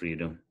degrees of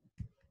freedom.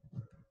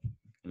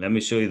 Let me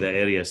show you the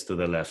areas to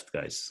the left,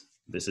 guys.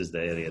 This is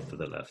the area to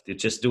the left. You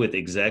just do it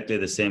exactly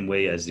the same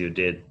way as you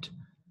did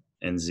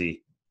in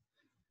Z.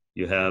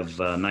 You have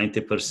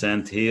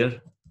 90%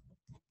 here.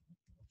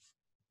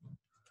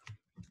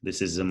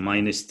 This is a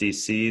minus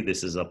TC.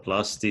 This is a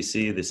plus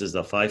TC. This is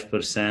a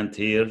 5%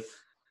 here.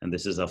 And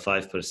this is a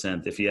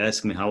 5%. If you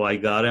ask me how I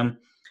got them,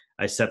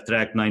 I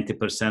subtract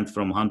 90%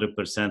 from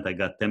 100%. I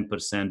got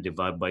 10%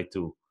 divided by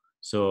 2.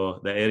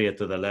 So the area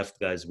to the left,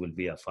 guys, will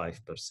be a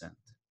 5%.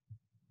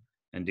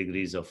 And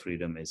degrees of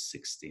freedom is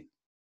 16.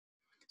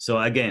 So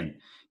again,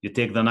 you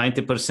take the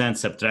 90%,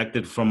 subtract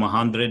it from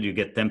 100, you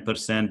get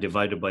 10%,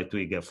 divided by 2,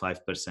 you get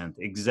 5%.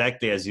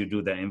 Exactly as you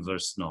do the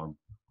inverse norm.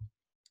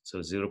 So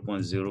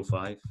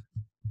 0.05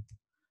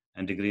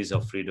 and degrees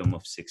of freedom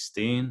of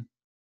 16.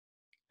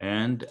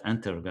 And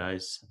enter,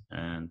 guys,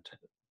 and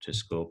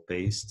just go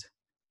paste.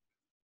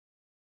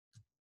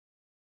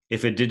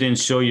 If it didn't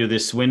show you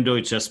this window,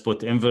 just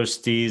put inverse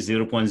T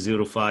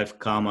 0.05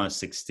 comma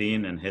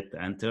 16 and hit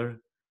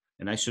enter.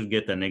 And I should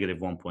get a negative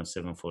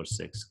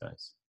 1.746,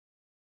 guys.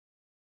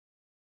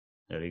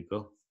 There you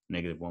go,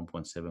 negative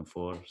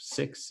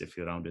 1.746 if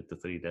you round it to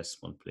 3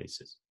 decimal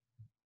places.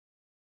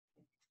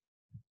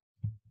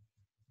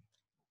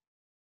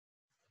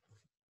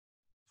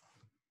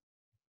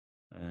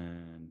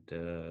 And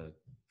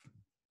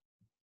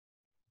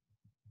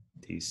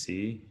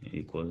TC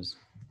equals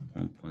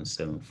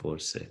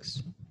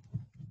 1.746.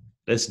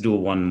 Let's do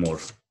one more.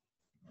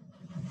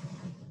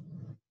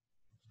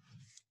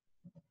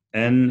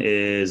 N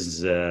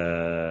is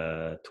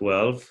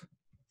 12.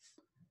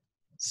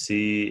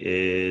 C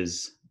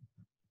is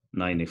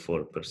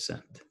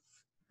 94%.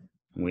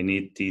 We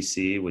need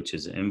TC, which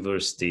is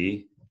inverse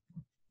T.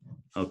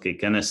 Okay,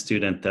 can a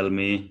student tell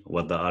me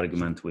what the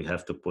argument we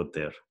have to put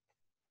there?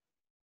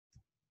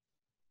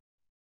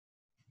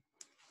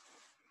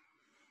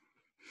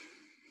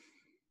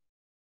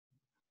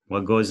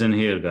 What goes in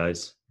here,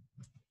 guys?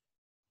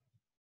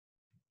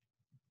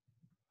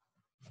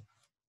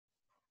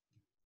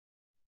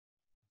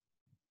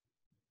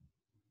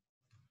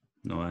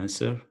 No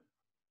answer?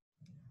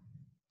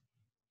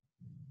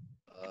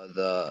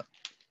 The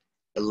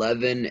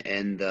 11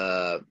 and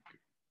the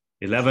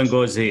 11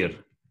 goes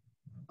here.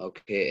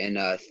 okay, and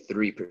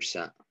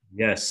 3%.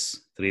 Yes,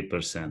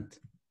 3%.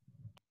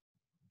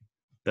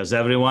 Does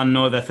everyone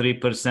know the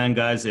 3%,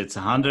 guys? It's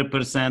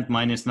 100%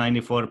 minus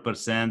 94%,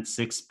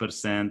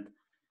 6%,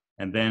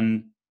 and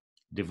then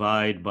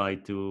divide by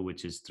 2,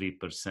 which is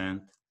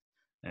 3%.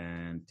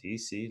 And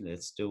TC,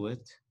 let's do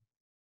it.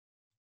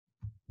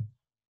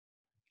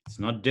 It's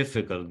not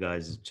difficult,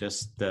 guys. It's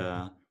just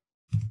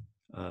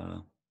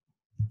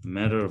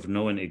matter of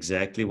knowing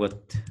exactly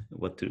what to,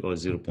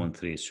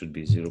 0.3, it should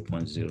be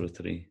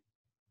 0.03.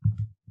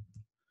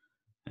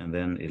 And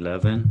then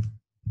 11.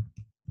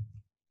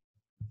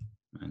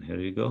 And here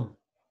you go.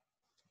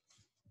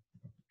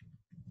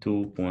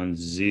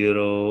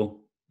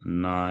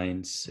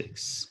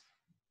 2.096.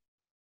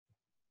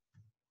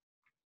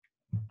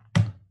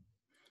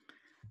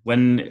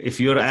 If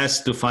you're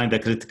asked to find the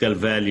critical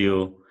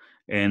value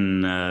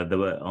in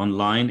the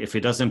online, if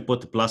it doesn't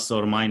put plus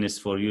or minus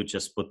for you,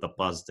 just put the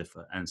positive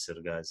answer,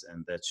 guys,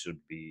 and that should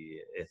be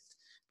it.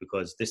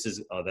 Because this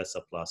is, oh, that's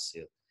a plus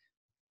here.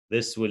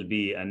 This will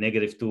be a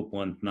negative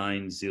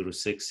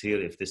 2.906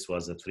 here if this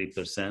was a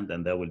 3%,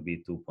 and that will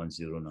be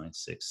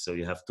 2.096. So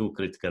you have 2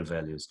 critical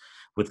values.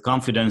 With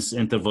confidence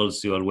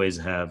intervals, you always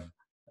have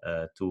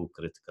 2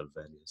 critical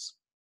values.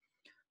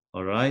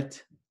 All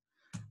right,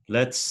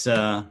 let's,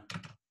 let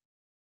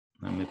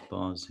me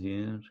pause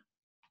here.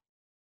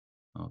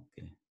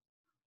 Okay.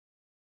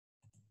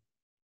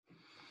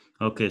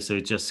 Okay, so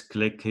you just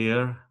click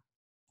here.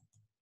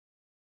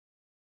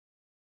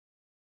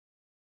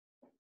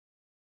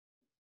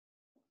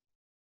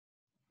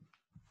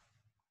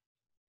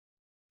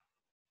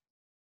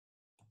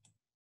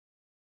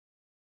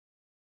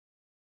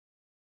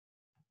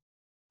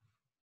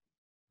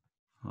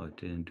 Oh, it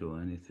didn't do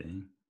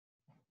anything.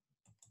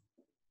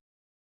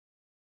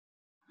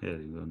 Here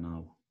you go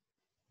now.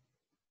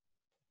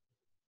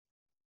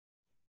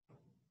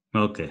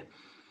 Okay.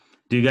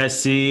 Do you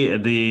guys see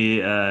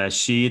the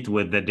sheet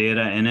with the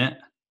data in it?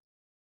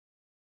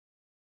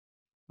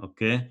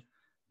 Okay.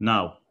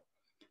 Now,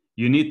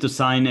 you need to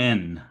sign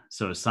in.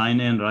 So sign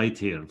in right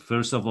here.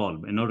 First of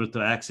all, in order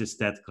to access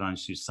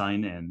StatCrunch, you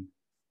sign in.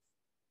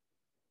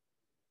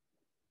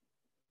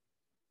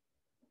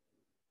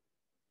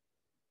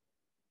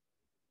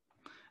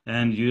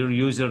 And your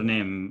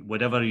username,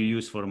 whatever you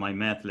use for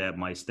MyMathLab,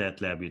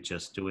 MyStatLab, you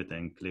just do it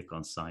and click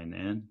on sign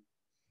in.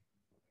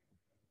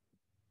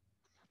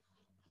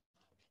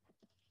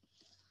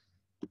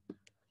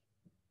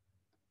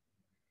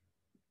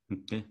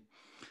 Okay.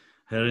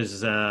 Here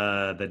is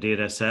the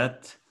data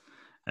set.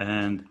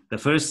 And the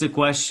first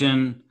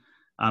question,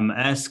 I'm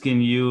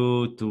asking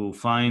you to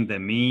find the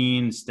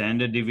mean,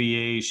 standard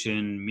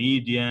deviation,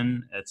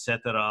 median,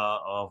 etc.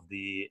 of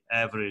the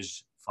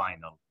average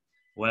final.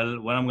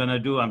 Well, what I'm gonna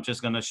do, I'm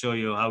just gonna show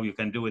you how you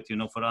can do it,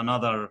 for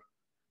another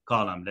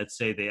column. Let's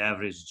say the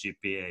average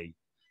GPA.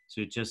 So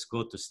you just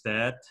go to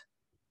stat,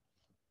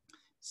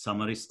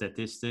 summary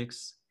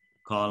statistics,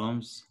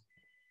 columns,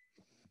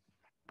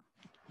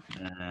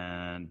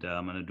 and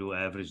I'm gonna do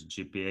average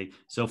GPA.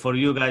 So for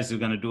you guys, you're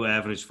gonna do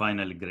average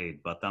final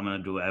grade, but I'm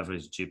gonna do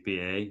average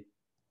GPA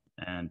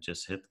and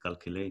just hit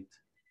calculate,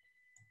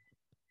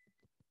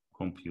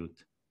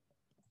 compute.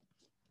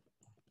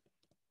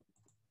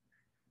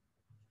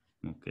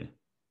 Okay.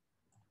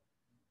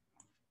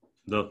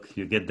 Look,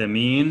 you get the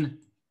mean,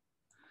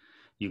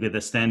 you get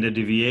the standard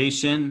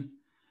deviation,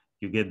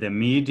 you get the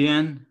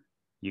median,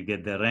 you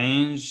get the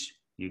range,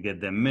 you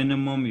get the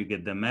minimum, you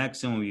get the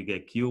maximum, you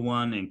get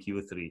Q1 and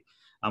Q3.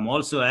 I'm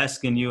also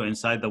asking you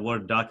inside the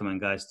Word document,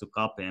 guys, to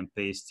copy and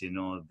paste,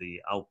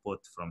 the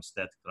output from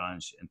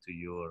StatCrunch into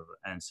your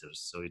answers.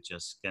 So you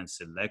just can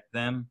select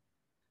them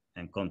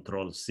and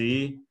Control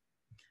C,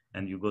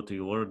 and you go to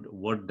your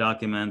Word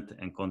document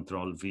and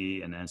Control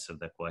V and answer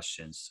the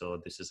question. So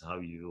this is how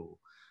you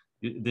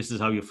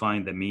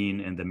find the mean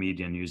and the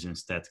median using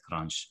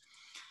StatCrunch.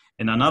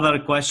 And another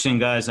question,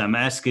 guys, I'm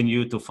asking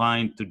you to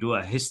do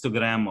a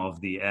histogram of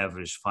the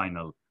average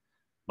final.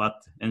 But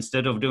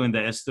instead of doing the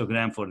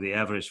histogram for the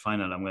average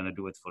final, I'm gonna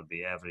do it for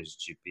the average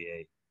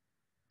GPA.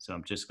 So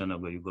I'm just gonna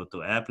go to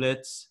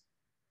applets.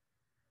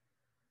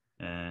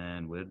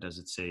 And where does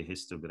it say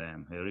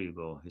histogram? Here you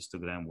go,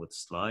 histogram with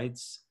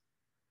slides.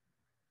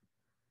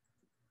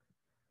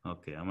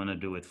 Okay, I'm gonna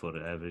do it for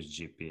the average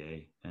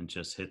GPA and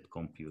just hit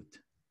compute.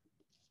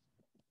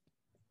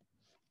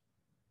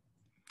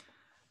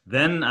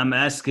 Then I'm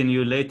asking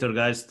you later,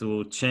 guys,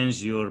 to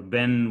change your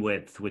bin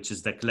width, which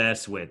is the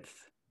class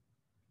width.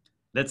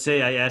 Let's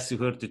say I ask you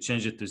here to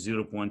change it to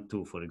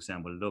 0.2, for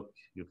example. Look,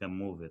 you can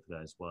move it,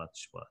 guys.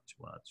 Watch.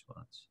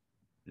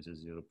 This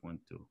is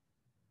 0.2.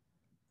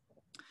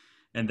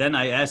 And then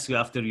I ask you,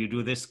 after you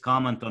do this,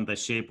 comment on the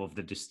shape of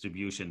the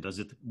distribution.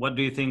 What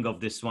do you think of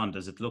this one?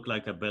 Does it look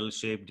like a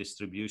bell-shaped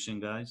distribution,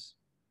 guys?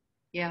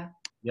 Yeah.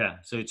 Yeah,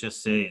 so you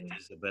just say it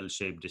is a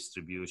bell-shaped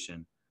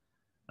distribution.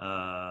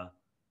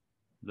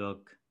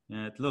 Look,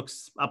 yeah, it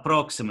looks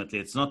approximately,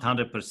 it's not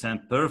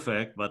 100%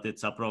 perfect, but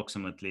it's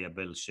approximately a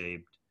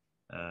bell-shaped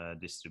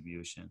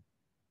distribution.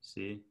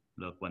 See,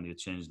 look, when you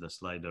change the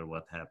slider,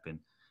 what happened.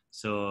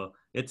 So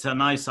it's a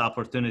nice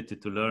opportunity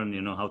to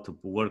learn, how to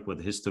work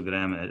with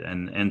histogram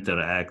and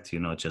interact,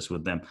 just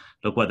with them.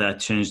 Look what I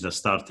changed the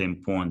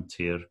starting point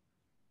here.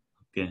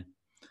 Okay.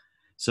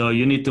 So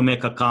you need to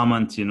make a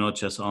comment,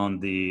 just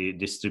on the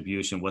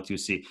distribution, what you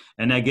see.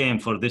 And again,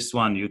 for this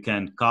one, you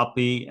can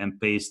copy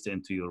and paste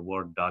into your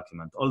Word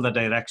document. All the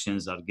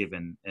directions are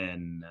given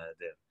in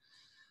there.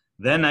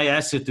 Then I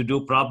asked you to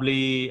do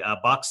probably a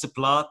box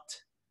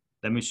plot.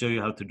 Let me show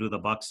you how to do the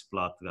box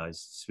plot,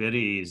 guys. It's very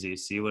easy.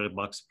 See what a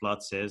box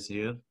plot says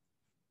here?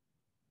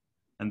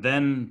 And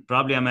then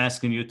probably I'm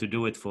asking you to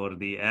do it for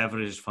the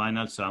average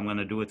final. So I'm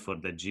gonna do it for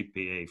the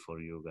GPA for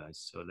you guys.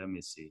 So let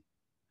me see,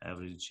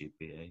 average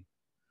GPA.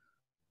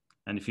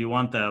 And if you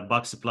want a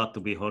box plot to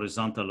be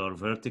horizontal or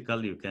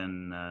vertical, you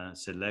can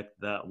select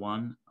that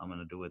one. I'm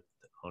gonna do it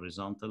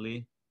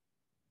horizontally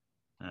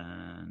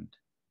and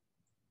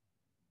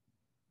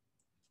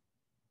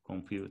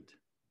compute.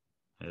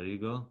 There you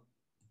go.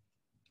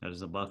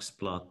 There's a box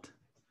plot.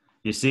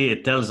 You see,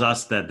 it tells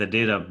us that the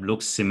data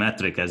looks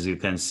symmetric, as you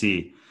can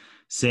see.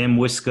 Same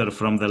whisker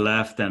from the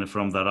left and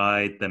from the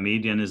right. The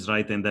median is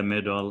right in the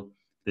middle.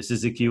 This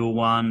is a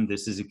Q1,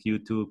 this is a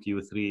Q2,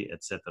 Q3,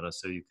 etc.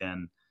 So you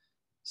can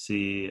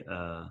see,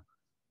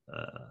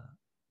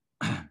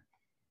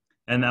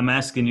 and I'm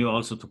asking you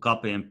also to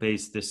copy and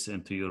paste this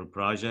into your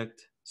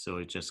project. So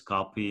you just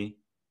copy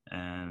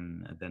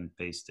and then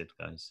paste it,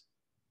 guys.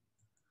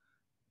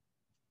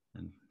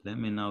 And let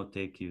me now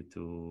take you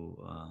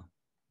to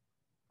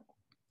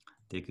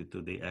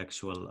the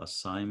actual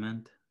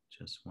assignment.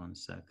 Just 1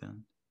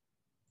 second.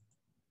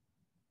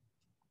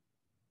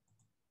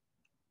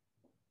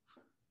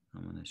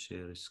 I'm gonna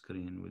share a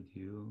screen with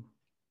you.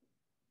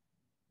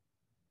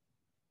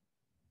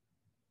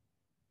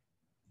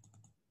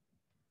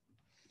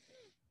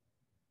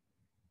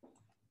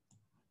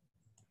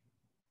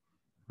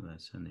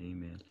 That's an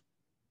email.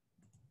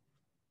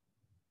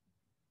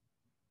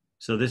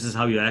 So this is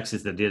how you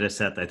access the data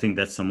set. I think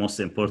that's the most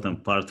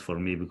important part for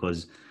me,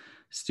 because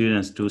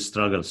students do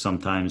struggle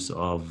sometimes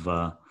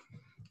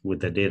with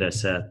the data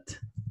set.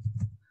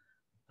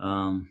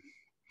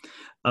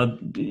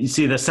 You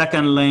see, the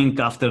second link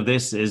after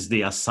this is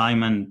the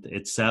assignment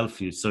itself.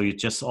 So you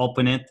just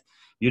open it.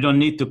 You don't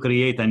need to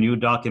create a new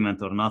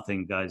document or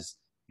nothing, guys.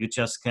 You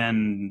just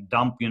can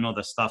dump,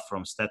 the stuff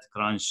from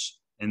StatCrunch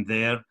in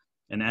there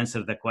and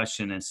answer the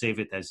question and save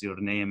it as your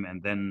name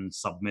and then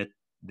submit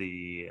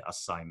the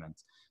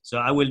assignment. So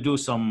I will do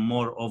some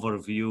more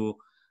overview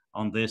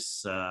on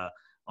this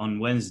on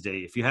Wednesday.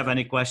 If you have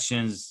any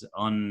questions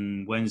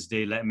on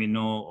Wednesday, let me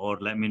know, or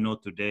let me know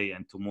today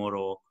and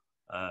tomorrow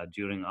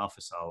during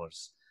office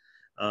hours.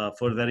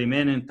 For the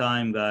remaining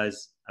time,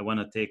 guys, I want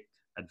to take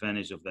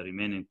advantage of the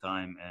remaining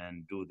time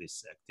and do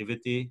this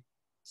activity.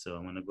 So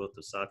I'm going to go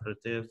to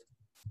Socrative.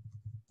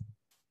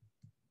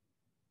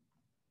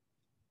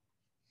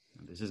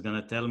 This is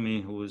going to tell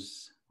me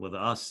who's with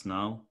us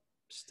now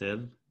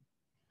still.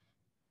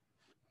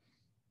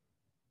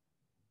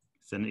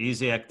 It's an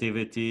easy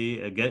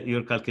activity. Get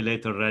your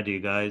calculator ready,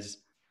 guys.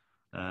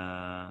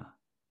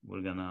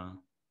 We're gonna.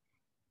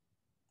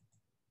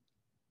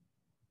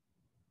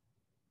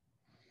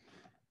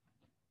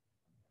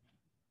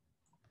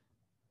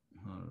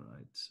 All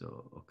right,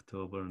 so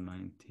October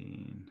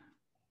 19.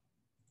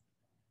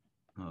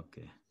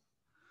 Okay.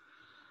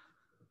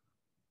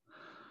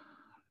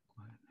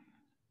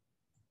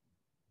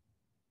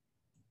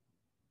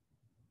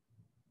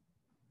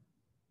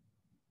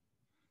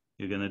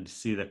 You're gonna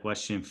see the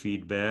question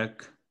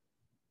feedback.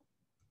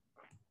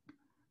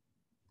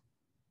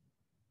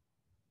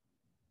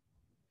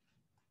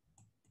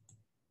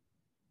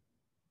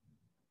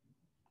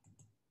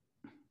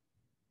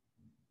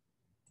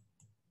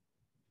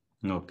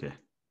 Okay.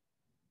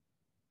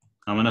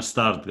 I'm gonna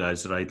start,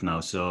 guys, right now.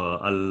 So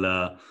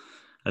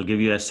I'll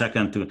give you a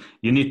second to.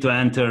 You need to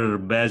enter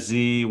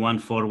BASI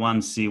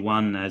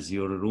 141C1 as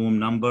your room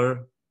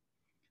number,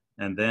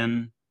 and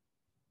then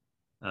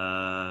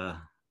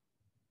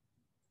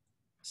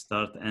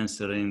start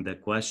answering the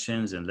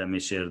questions. And let me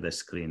share the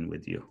screen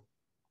with you.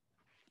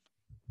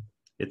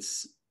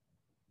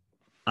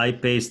 I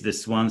paced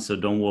this one, so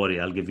don't worry.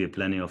 I'll give you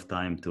plenty of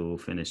time to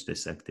finish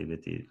this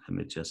activity. Let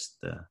me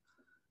just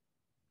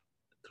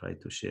try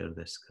to share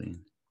the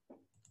screen.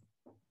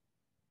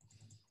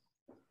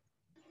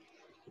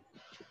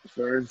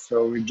 Sir,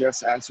 so we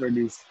just answered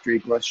these 3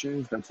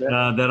 questions, that's it?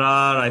 There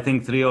are, I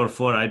think, 3 or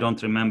 4. I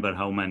don't remember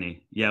how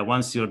many. Yeah,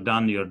 once you're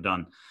done, you're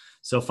done.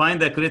 So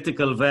find the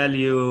critical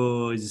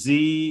value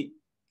Z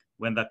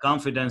when the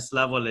confidence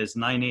level is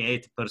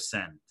 98%.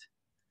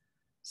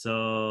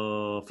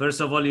 So first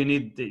of all, you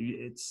need,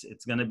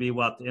 it's going to be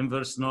what?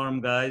 Inverse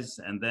norm, guys.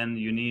 And then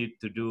you need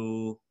to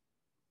do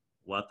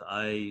what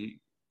I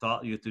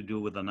taught you to do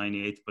with the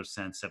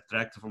 98%.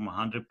 Subtract from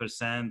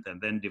 100%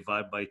 and then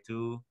divide by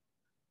 2.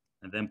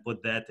 And then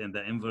put that in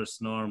the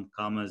inverse norm,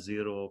 comma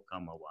 0,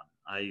 comma 1.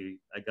 I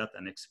got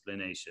an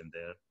explanation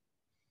there.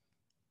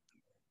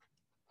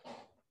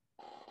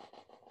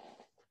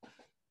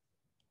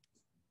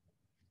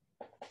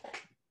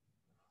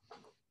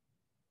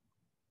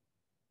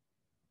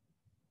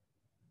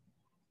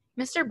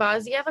 Mr.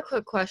 Bozzi, I have a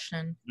quick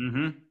question.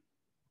 Mm-hmm.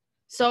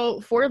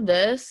 So for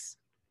this,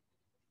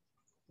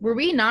 were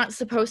we not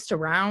supposed to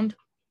round?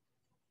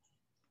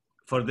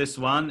 For this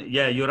one,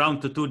 yeah, you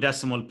round to 2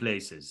 decimal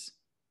places.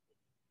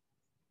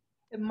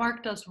 It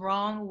marked us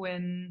wrong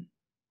when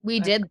We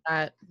did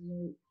that.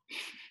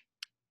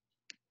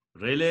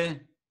 Really?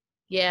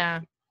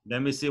 Yeah.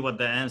 Let me see what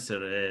the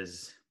answer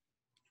is.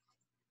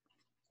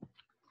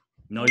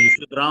 No, you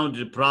should round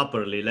it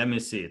properly. Let me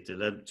see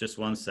it. Just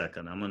 1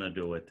 second. I'm going to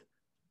do it.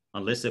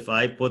 Unless if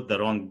I put the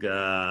wrong,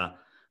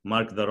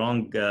 mark the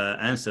wrong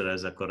answer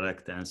as a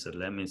correct answer.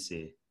 Let me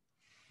see.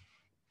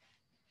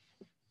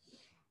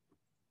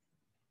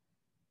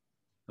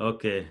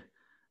 Okay.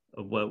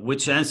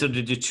 Which answer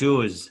did you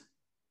choose?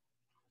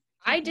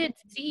 I did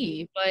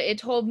C, but it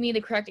told me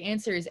the correct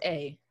answer is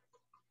A.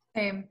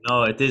 Same.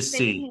 No, it is C.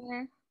 Same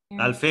here.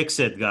 I'll fix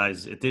it,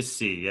 guys. It is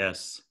C,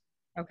 yes.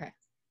 Okay.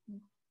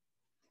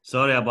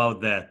 Sorry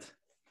about that.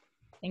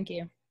 Thank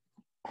you.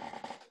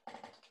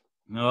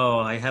 No,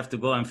 I have to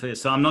go and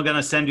fix. So I'm not going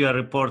to send you a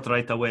report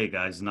right away,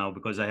 guys, now,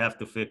 because I have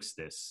to fix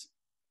this.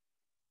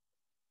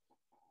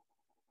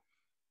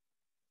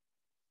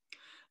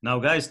 Now,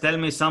 guys, tell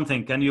me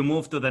something. Can you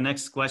move to the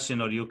next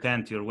question, or you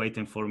can't? You're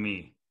waiting for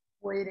me.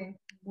 Waiting.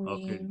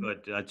 Okay,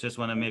 good. I just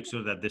want to make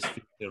sure that this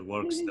feature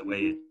works the way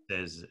it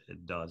says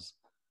it does.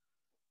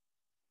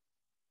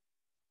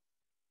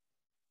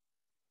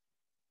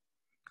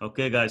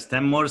 Okay, guys,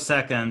 10 more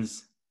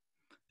seconds.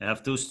 I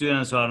have 2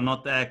 students who are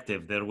not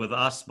active. They're with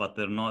us, but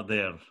they're not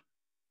there.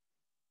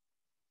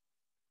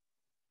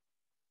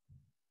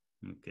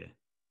 Okay,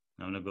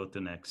 I'm gonna go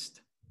to next.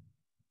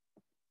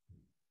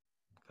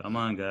 Come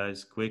on,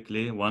 guys,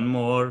 quickly. 1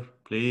 more,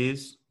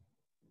 please.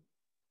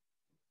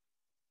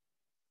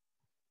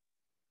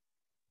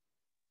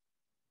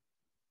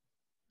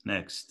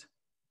 Next.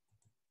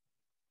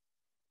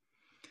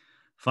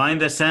 Find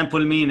the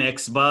sample mean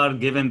X bar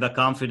given the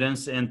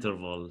confidence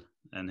interval.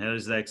 And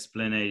here's the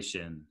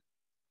explanation.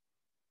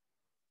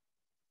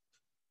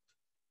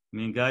 I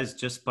mean, guys,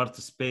 just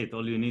participate.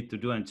 All you need to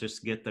do and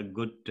just get a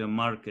good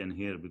mark in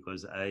here,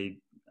 because I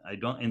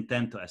don't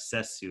intend to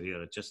assess you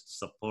here, just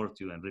support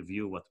you and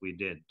review what we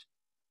did.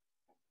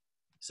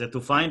 So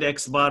to find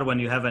X bar when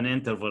you have an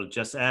interval,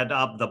 just add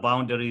up the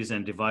boundaries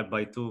and divide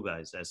by 2,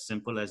 guys. As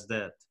simple as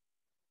that.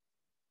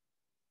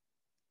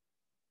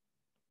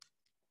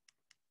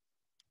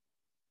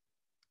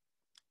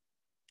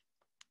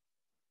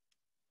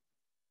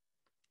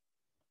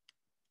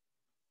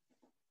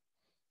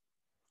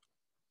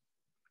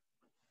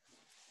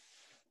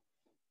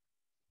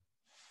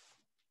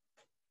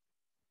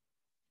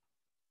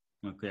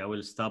 Okay, I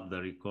will stop the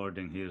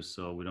recording here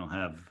so we don't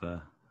have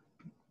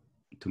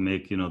to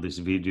make, this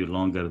video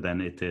longer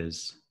than it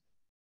is.